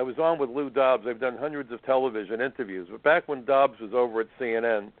 I was on with Lou Dobbs. I've done hundreds of television interviews. But back when Dobbs was over at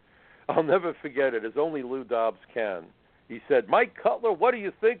CNN, I'll never forget it, as only Lou Dobbs can. He said, Mike Cutler, what do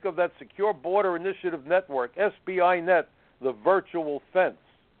you think of that Secure Border Initiative Network, SBI Net, the virtual fence?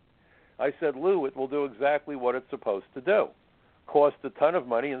 I said, Lou, it will do exactly what it's supposed to do. Cost a ton of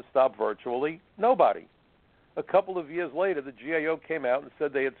money and stop virtually nobody. A couple of years later, the GAO came out and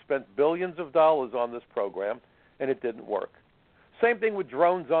said they had spent billions of dollars on this program, and it didn't work. Same thing with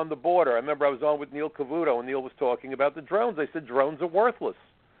drones on the border. I remember I was on with Neil Cavuto, and Neil was talking about the drones. I said drones are worthless.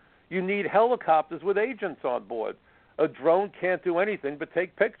 You need helicopters with agents on board. A drone can't do anything but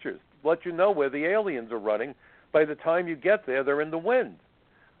take pictures, let you know where the aliens are running. By the time you get there, they're in the wind.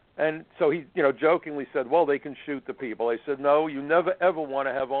 And so he, jokingly said, well, they can shoot the people. I said, no, you never, ever want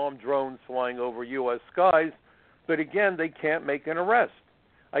to have armed drones flying over U.S. skies. But again, they can't make an arrest.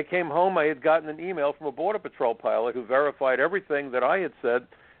 I came home, I had gotten an email from a Border Patrol pilot who verified everything that I had said.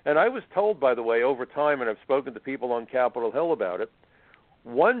 And I was told, by the way, over time, and I've spoken to people on Capitol Hill about it,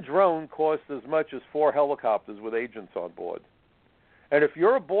 one drone costs as much as 4 helicopters with agents on board. And if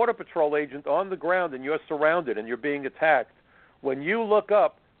you're a Border Patrol agent on the ground and you're surrounded and you're being attacked, when you look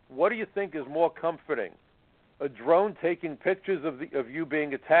up, what do you think is more comforting? A drone taking pictures of you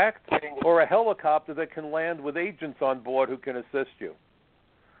being attacked, or a helicopter that can land with agents on board who can assist you?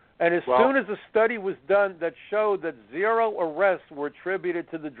 And as soon as a study was done that showed that 0 arrests were attributed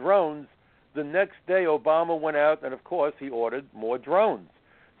to the drones, the next day Obama went out and, of course, he ordered more drones.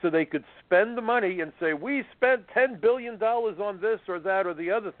 So they could spend the money and say, we spent $10 billion on this or that or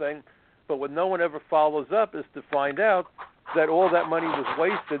the other thing, but what no one ever follows up is to find out that all that money was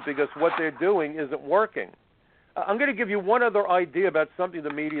wasted because what they're doing isn't working. I'm going to give you one other idea about something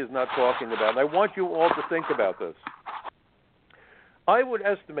the media is not talking about, and I want you all to think about this. I would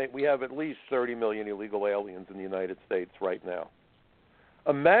estimate we have at least 30 million illegal aliens in the United States right now.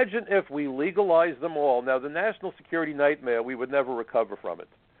 Imagine if we legalized them all. Now, the national security nightmare, we would never recover from it.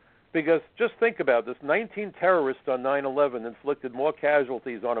 Because just think about this, 19 terrorists on 9/11 inflicted more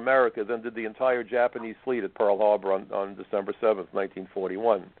casualties on America than did the entire Japanese fleet at Pearl Harbor on December 7th,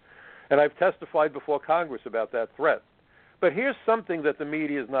 1941. And I've testified before Congress about that threat. But here's something that the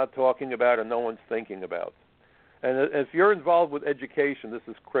media is not talking about and no one's thinking about. And if you're involved with education, this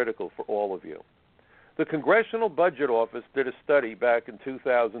is critical for all of you. The Congressional Budget Office did a study back in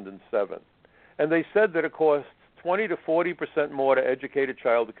 2007, and they said that it costs 20 to 40% more to educate a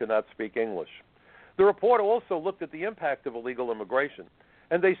child who cannot speak English. The report also looked at the impact of illegal immigration,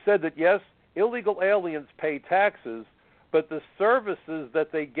 and they said that, yes, illegal aliens pay taxes, but the services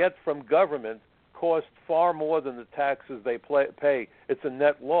that they get from government cost far more than the taxes they pay. It's a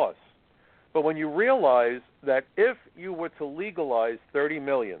net loss. But when you realize that if you were to legalize 30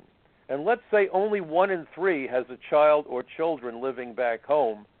 million, and let's say only 1 in 3 has a child or children living back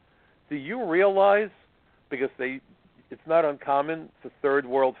home, do you realize, because it's not uncommon for third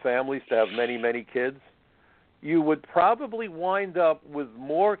world families to have many, many kids, you would probably wind up with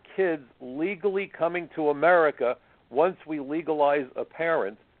more kids legally coming to America once we legalize a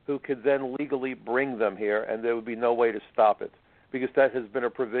parent who could then legally bring them here, and there would be no way to stop it, because that has been a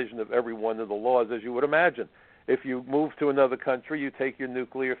provision of every one of the laws, as you would imagine. If you move to another country, you take your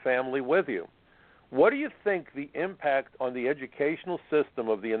nuclear family with you. What do you think the impact on the educational system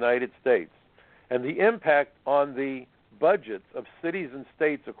of the United States and the impact on the budgets of cities and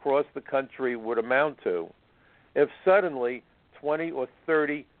states across the country would amount to if suddenly 20 or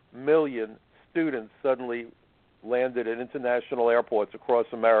 30 million students suddenly landed at international airports across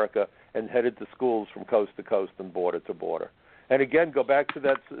America and headed to schools from coast to coast and border to border? And again, go back to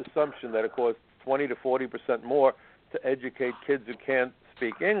that assumption that it costs 20 to 40% more to educate kids who can't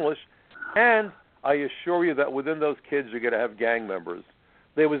speak English, and I assure you that within those kids you're going to have gang members.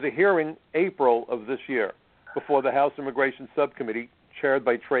 There was a hearing April of this year before the House Immigration Subcommittee chaired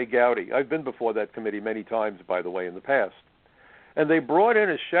by Trey Gowdy. I've been before that committee many times, by the way, in the past. And they brought in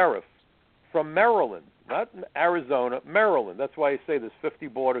a sheriff from Maryland, not Arizona, Maryland. That's why I say there's 50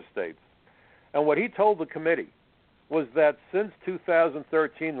 border states. And what he told the committee was that since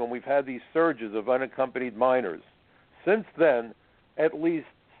 2013, when we've had these surges of unaccompanied minors, since then, at least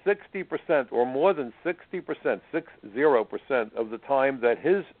 60% or more than 60%, 60% of the time that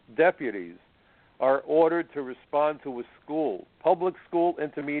his deputies are ordered to respond to a school, public school,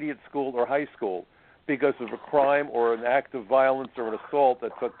 intermediate school, or high school, because of a crime or an act of violence or an assault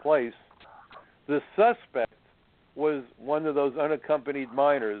that took place, the suspect was one of those unaccompanied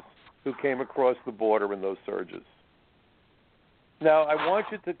minors who came across the border in those surges. Now, I want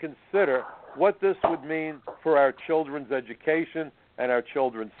you to consider what this would mean for our children's education and our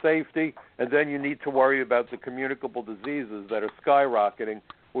children's safety, and then you need to worry about the communicable diseases that are skyrocketing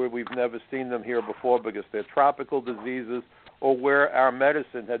where we've never seen them here before because they're tropical diseases, or where our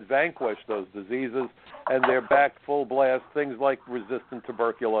medicine had vanquished those diseases and they're back full blast, things like resistant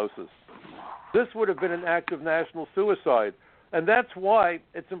tuberculosis. This would have been an act of national suicide. And that's why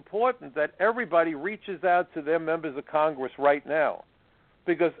it's important that everybody reaches out to their members of Congress right now.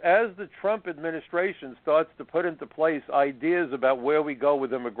 Because as the Trump administration starts to put into place ideas about where we go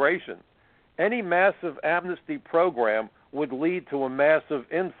with immigration, any massive amnesty program would lead to a massive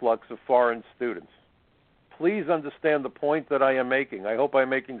influx of foreign students. Please understand the point that I am making. I hope I'm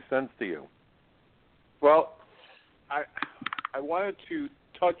making sense to you. Well, I wanted to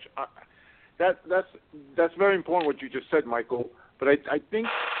touch on that's very important what you just said, Michael. But I think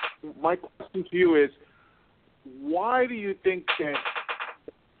my question to you is, why do you think that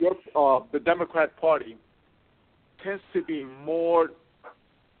the Democrat Party tends to be more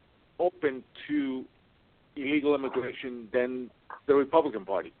open to illegal immigration than the Republican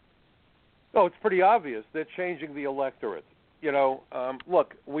Party? Oh, it's pretty obvious. They're changing the electorate.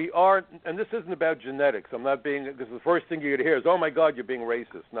 Look, we are, and this isn't about genetics. I'm not being, because the first thing you're going to hear is, oh, my God, you're being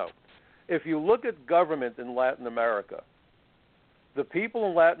racist. No. If you look at government in Latin America, the people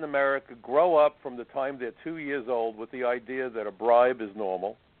in Latin America grow up from the time they're 2 years old with the idea that a bribe is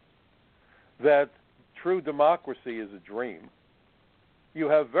normal, that true democracy is a dream. You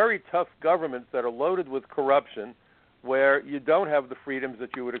have very tough governments that are loaded with corruption where you don't have the freedoms that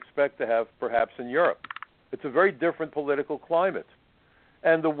you would expect to have perhaps in Europe. It's a very different political climate.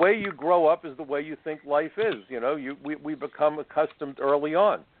 And the way you grow up is the way you think life is. We become accustomed early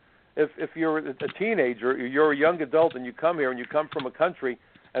on. If you're a teenager, you're a young adult and you come here and you come from a country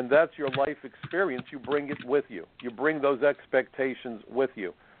and that's your life experience, you bring it with you. You bring those expectations with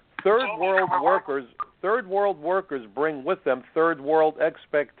you. Third world workers bring with them third world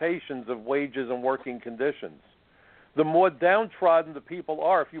expectations of wages and working conditions. The more downtrodden the people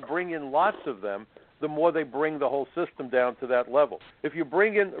are, if you bring in lots of them, the more they bring the whole system down to that level. If you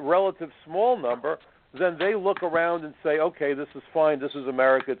bring in a relative small number, then they look around and say, okay, this is fine, this is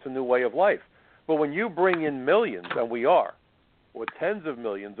America, it's a new way of life. But when you bring in millions, and we are, or tens of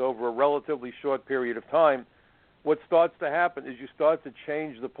millions over a relatively short period of time, what starts to happen is you start to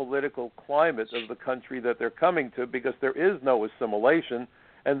change the political climate of the country that they're coming to because there is no assimilation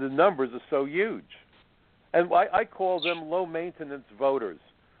and the numbers are so huge. And I call them low-maintenance voters.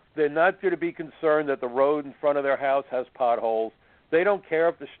 They're not going to be concerned that the road in front of their house has potholes. They don't care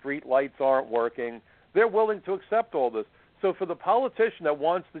if the street lights aren't working. They're willing to accept all this. So for the politician that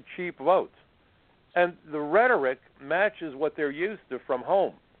wants the cheap vote, and the rhetoric matches what they're used to from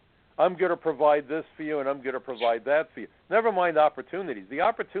home. I'm going to provide this for you, and I'm going to provide that for you. Never mind opportunities. The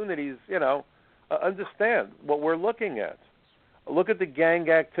opportunities, understand what we're looking at. Look at the gang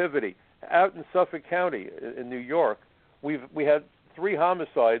activity. Out in Suffolk County in New York, we had 3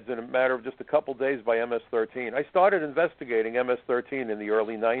 homicides in a matter of just a couple days by MS-13. I started investigating MS-13 in the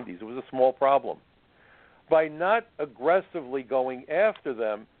early 90s. It was a small problem. By not aggressively going after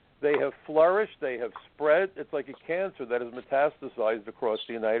them, they have flourished, they have spread. It's like a cancer that has metastasized across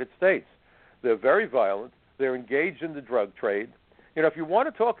the United States. They're very violent. They're engaged in the drug trade. If you want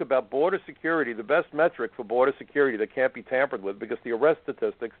to talk about border security, the best metric for border security that can't be tampered with, because the arrest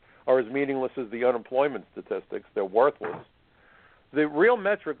statistics are as meaningless as the unemployment statistics, they're worthless. The real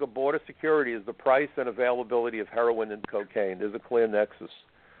metric of border security is the price and availability of heroin and cocaine. There's a clear nexus.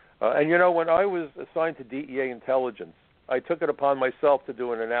 And when I was assigned to DEA intelligence, I took it upon myself to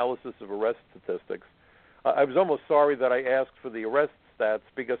do an analysis of arrest statistics. I was almost sorry that I asked for the arrest stats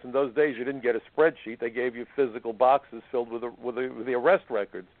because in those days you didn't get a spreadsheet. They gave you physical boxes filled with the arrest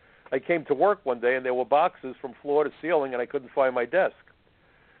records. I came to work one day and there were boxes from floor to ceiling and I couldn't find my desk.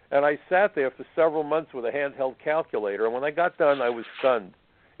 And I sat there for several months with a handheld calculator, and when I got done, I was stunned.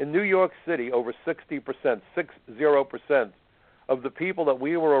 In New York City, over 60%, 60%, of the people that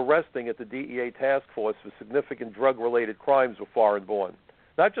we were arresting at the DEA task force for significant drug-related crimes were foreign-born.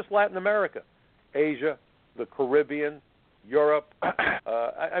 Not just Latin America, Asia, the Caribbean, Europe.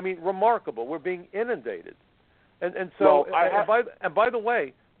 Remarkable. We're being inundated. And so, by the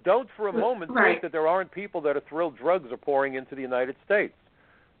way, don't for a moment think that there aren't people that are thrilled drugs are pouring into the United States.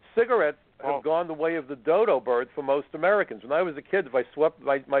 Cigarettes have gone the way of the dodo bird for most Americans. When I was a kid, if I swept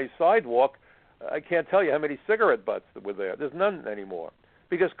my sidewalk, I can't tell you how many cigarette butts that were there. There's none anymore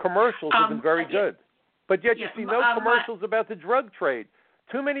because commercials have been very good. But yet you see no commercials about the drug trade.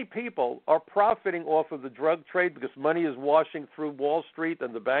 Too many people are profiting off of the drug trade because money is washing through Wall Street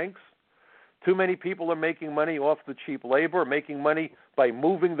and the banks. Too many people are making money off the cheap labor, making money by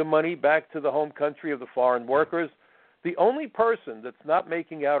moving the money back to the home country of the foreign workers. The only person that's not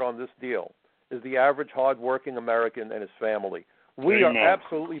making out on this deal is the average hard-working American and his family. We are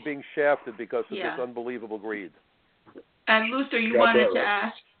absolutely being shafted because of this unbelievable greed. And Luther, you wanted to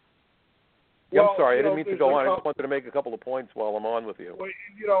ask? Yeah, I'm sorry, I didn't mean to go on. I just wanted to make a couple of points while I'm on with you.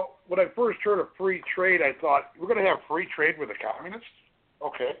 Well, when I first heard of free trade, I thought, we're going to have free trade with the communists?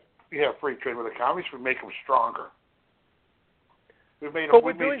 Okay, we have free trade with the communists, we make them stronger. But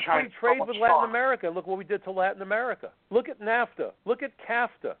we're doing free trade with Latin America. Look what we did to Latin America. Look at NAFTA. Look at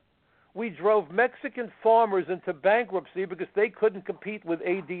CAFTA. We drove Mexican farmers into bankruptcy because they couldn't compete with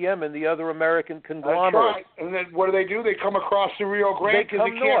ADM and the other American conglomerates. That's right. And then what do? They come across the Rio Grande because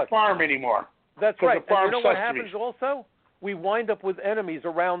they can't farm anymore. That's right. And you know what happens also? We wind up with enemies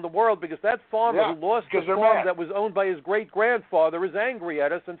around the world because that farmer who lost the farm that was owned by his great-grandfather is angry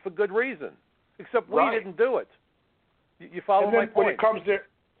at us, and for good reason. Except we didn't do it. You follow my point? When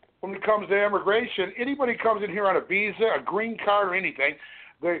it comes to immigration, anybody comes in here on a visa, a green card, or anything,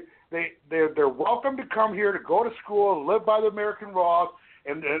 they're welcome to come here to go to school, live by the American laws,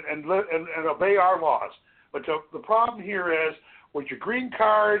 and obey our laws. But the problem here is with your green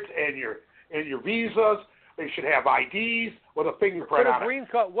cards and your visas, they should have IDs with a fingerprint on it. Green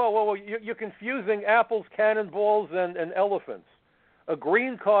card, whoa! You're confusing apples, cannonballs, and elephants. A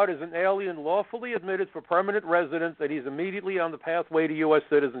green card is an alien lawfully admitted for permanent residence, and he's immediately on the pathway to U.S.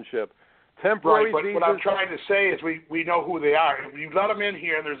 citizenship. Temporary visas. What I'm trying to say is we know who they are. If you let them in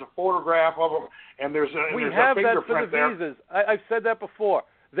here, and there's a photograph of them, and there's a we there's have a fingerprint that for the visas. I've said that before.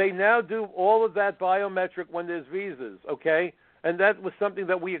 They now do all of that biometric when there's visas, okay? And that was something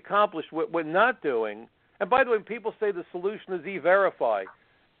that we accomplished. What we're not doing. And by the way, when people say the solution is E-Verify,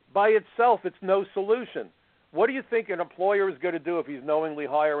 by itself, it's no solution. What do you think an employer is going to do if he's knowingly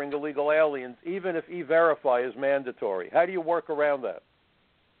hiring illegal aliens, even if E-Verify is mandatory? How do you work around that?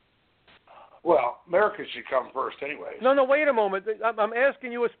 Well, America should come first anyway. No, wait a moment. I'm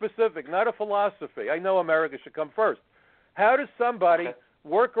asking you a specific, not a philosophy. I know America should come first. How does somebody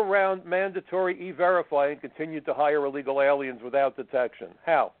work around mandatory E-Verify and continue to hire illegal aliens without detection?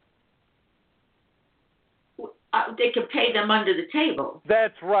 How? They can pay them under the table.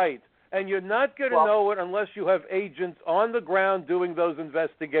 That's right. And you're not going to know it unless you have agents on the ground doing those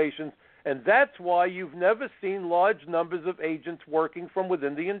investigations. And that's why you've never seen large numbers of agents working from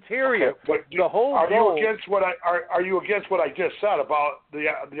within the interior. Okay, but are you against what I just said about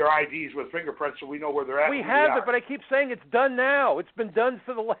their IDs with fingerprints so we know where they're at? We have it, but I keep saying it's done now. It's been done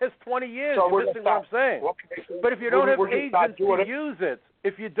for the last 20 years. So you're missing what I'm saying. Okay, so but if you don't have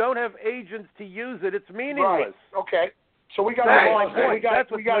agents to use it, it's meaningless. Right. Okay. So we got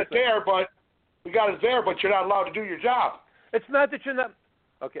it there, but you're not allowed to do your job. It's not that you're not.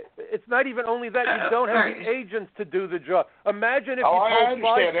 Okay, it's not even only that you don't have the agents to do the job. Imagine if you told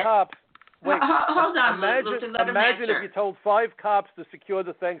 5 cops. Wait, hold on. Imagine if you told 5 cops to secure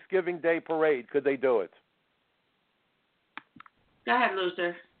the Thanksgiving Day parade. Could they do it? Go ahead,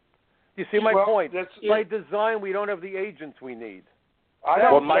 Luther. You see my point? By design, we don't have the agents we need. I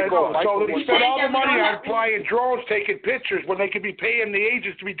know. So they spend all the money on flying drones, taking pictures, when they could be paying the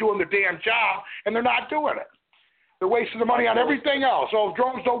agents to be doing their damn job, and they're not doing it. They're wasting the money on everything else. So if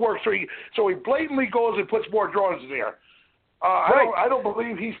drones don't work, so he blatantly goes and puts more drones in there. I don't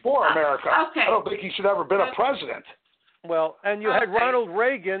believe he's for America. Okay. I don't think he should ever been a president. Well, and you had Ronald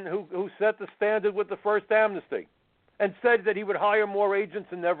Reagan who set the standard with the first amnesty and said that he would hire more agents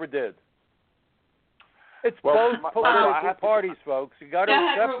and never did. It's both political parties, folks. You got to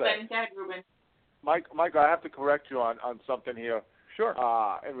accept that. Go ahead, Reuben. Mike, I have to correct you on something here. Sure.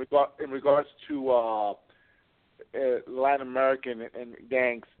 In regards to Latin American and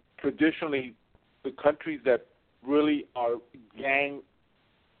gangs, traditionally, the countries that really are gang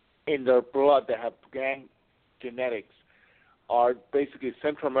in their blood, that have gang genetics, are basically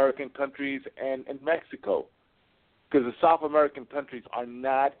Central American countries and Mexico, because the South American countries are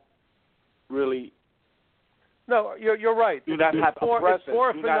not really. No, you're right. Do not have a presence. It's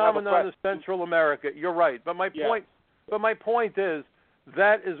more a phenomenon of Central America. You're right, but my point is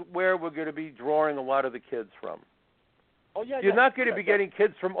that is where we're going to be drawing a lot of the kids from. Oh yeah. You're not going to be getting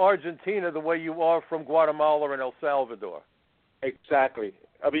kids from Argentina the way you are from Guatemala and El Salvador. Exactly.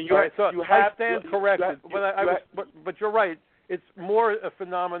 I mean, I stand corrected, but you're right. It's more a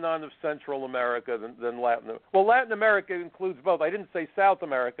phenomenon of Central America than Latin America. Well, Latin America includes both. I didn't say South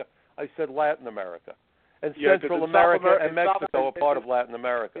America. I said Latin America. And Central America and Mexico are part of Latin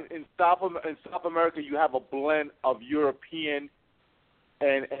America. In South America, you have a blend of European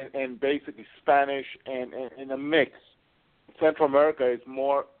and basically Spanish and a mix. Central America is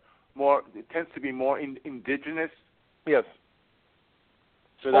more. It tends to be more indigenous. Yes.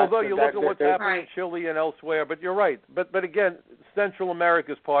 So although you look at what's happening in Chile and elsewhere, but you're right. But again, Central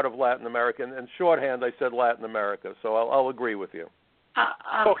America is part of Latin America, and shorthand I said Latin America, so I'll agree with you.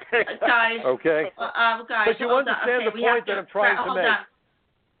 Okay. Guys. Okay. Guys. But you understand the point that I'm trying to make. On.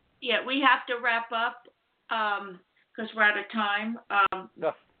 Yeah, we have to wrap up because we're out of time.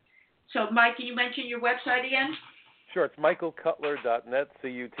 No. So, Mike, can you mention your website again? Sure, it's michaelcutler.net,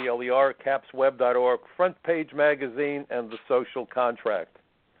 CUTLER, capsweb.org, Front Page Magazine, and The Social Contract.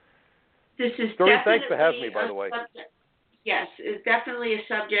 This is Doreen, definitely thanks for having me, by the way. Yes, it's definitely a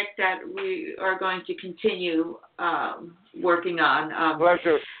subject that we are going to continue working on.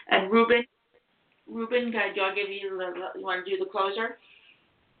 Pleasure. And Reuben, do I give you want to do the closer?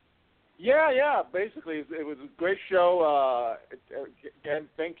 Yeah. Basically, it was a great show. Again,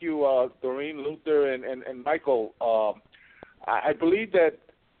 thank you, Doreen, Luther, and Michael. I believe that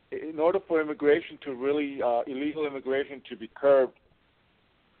in order for immigration to really, illegal immigration to be curbed,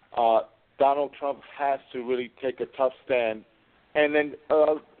 Donald Trump has to really take a tough stand, and then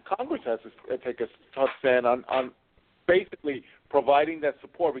Congress has to take a tough stand on basically providing that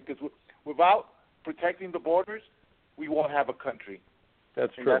support, because without protecting the borders, we won't have a country.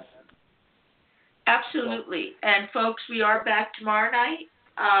 That's true. Absolutely. And folks, we are back tomorrow night.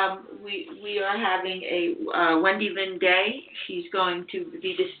 We are having a Wendy Lynn Day. She's going to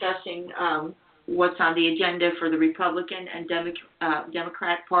be discussing what's on the agenda for the Republican and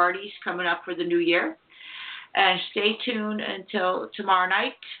Democrat parties coming up for the new year. And stay tuned until tomorrow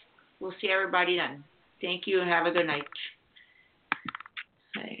night. We'll see everybody then. Thank you and have a good night.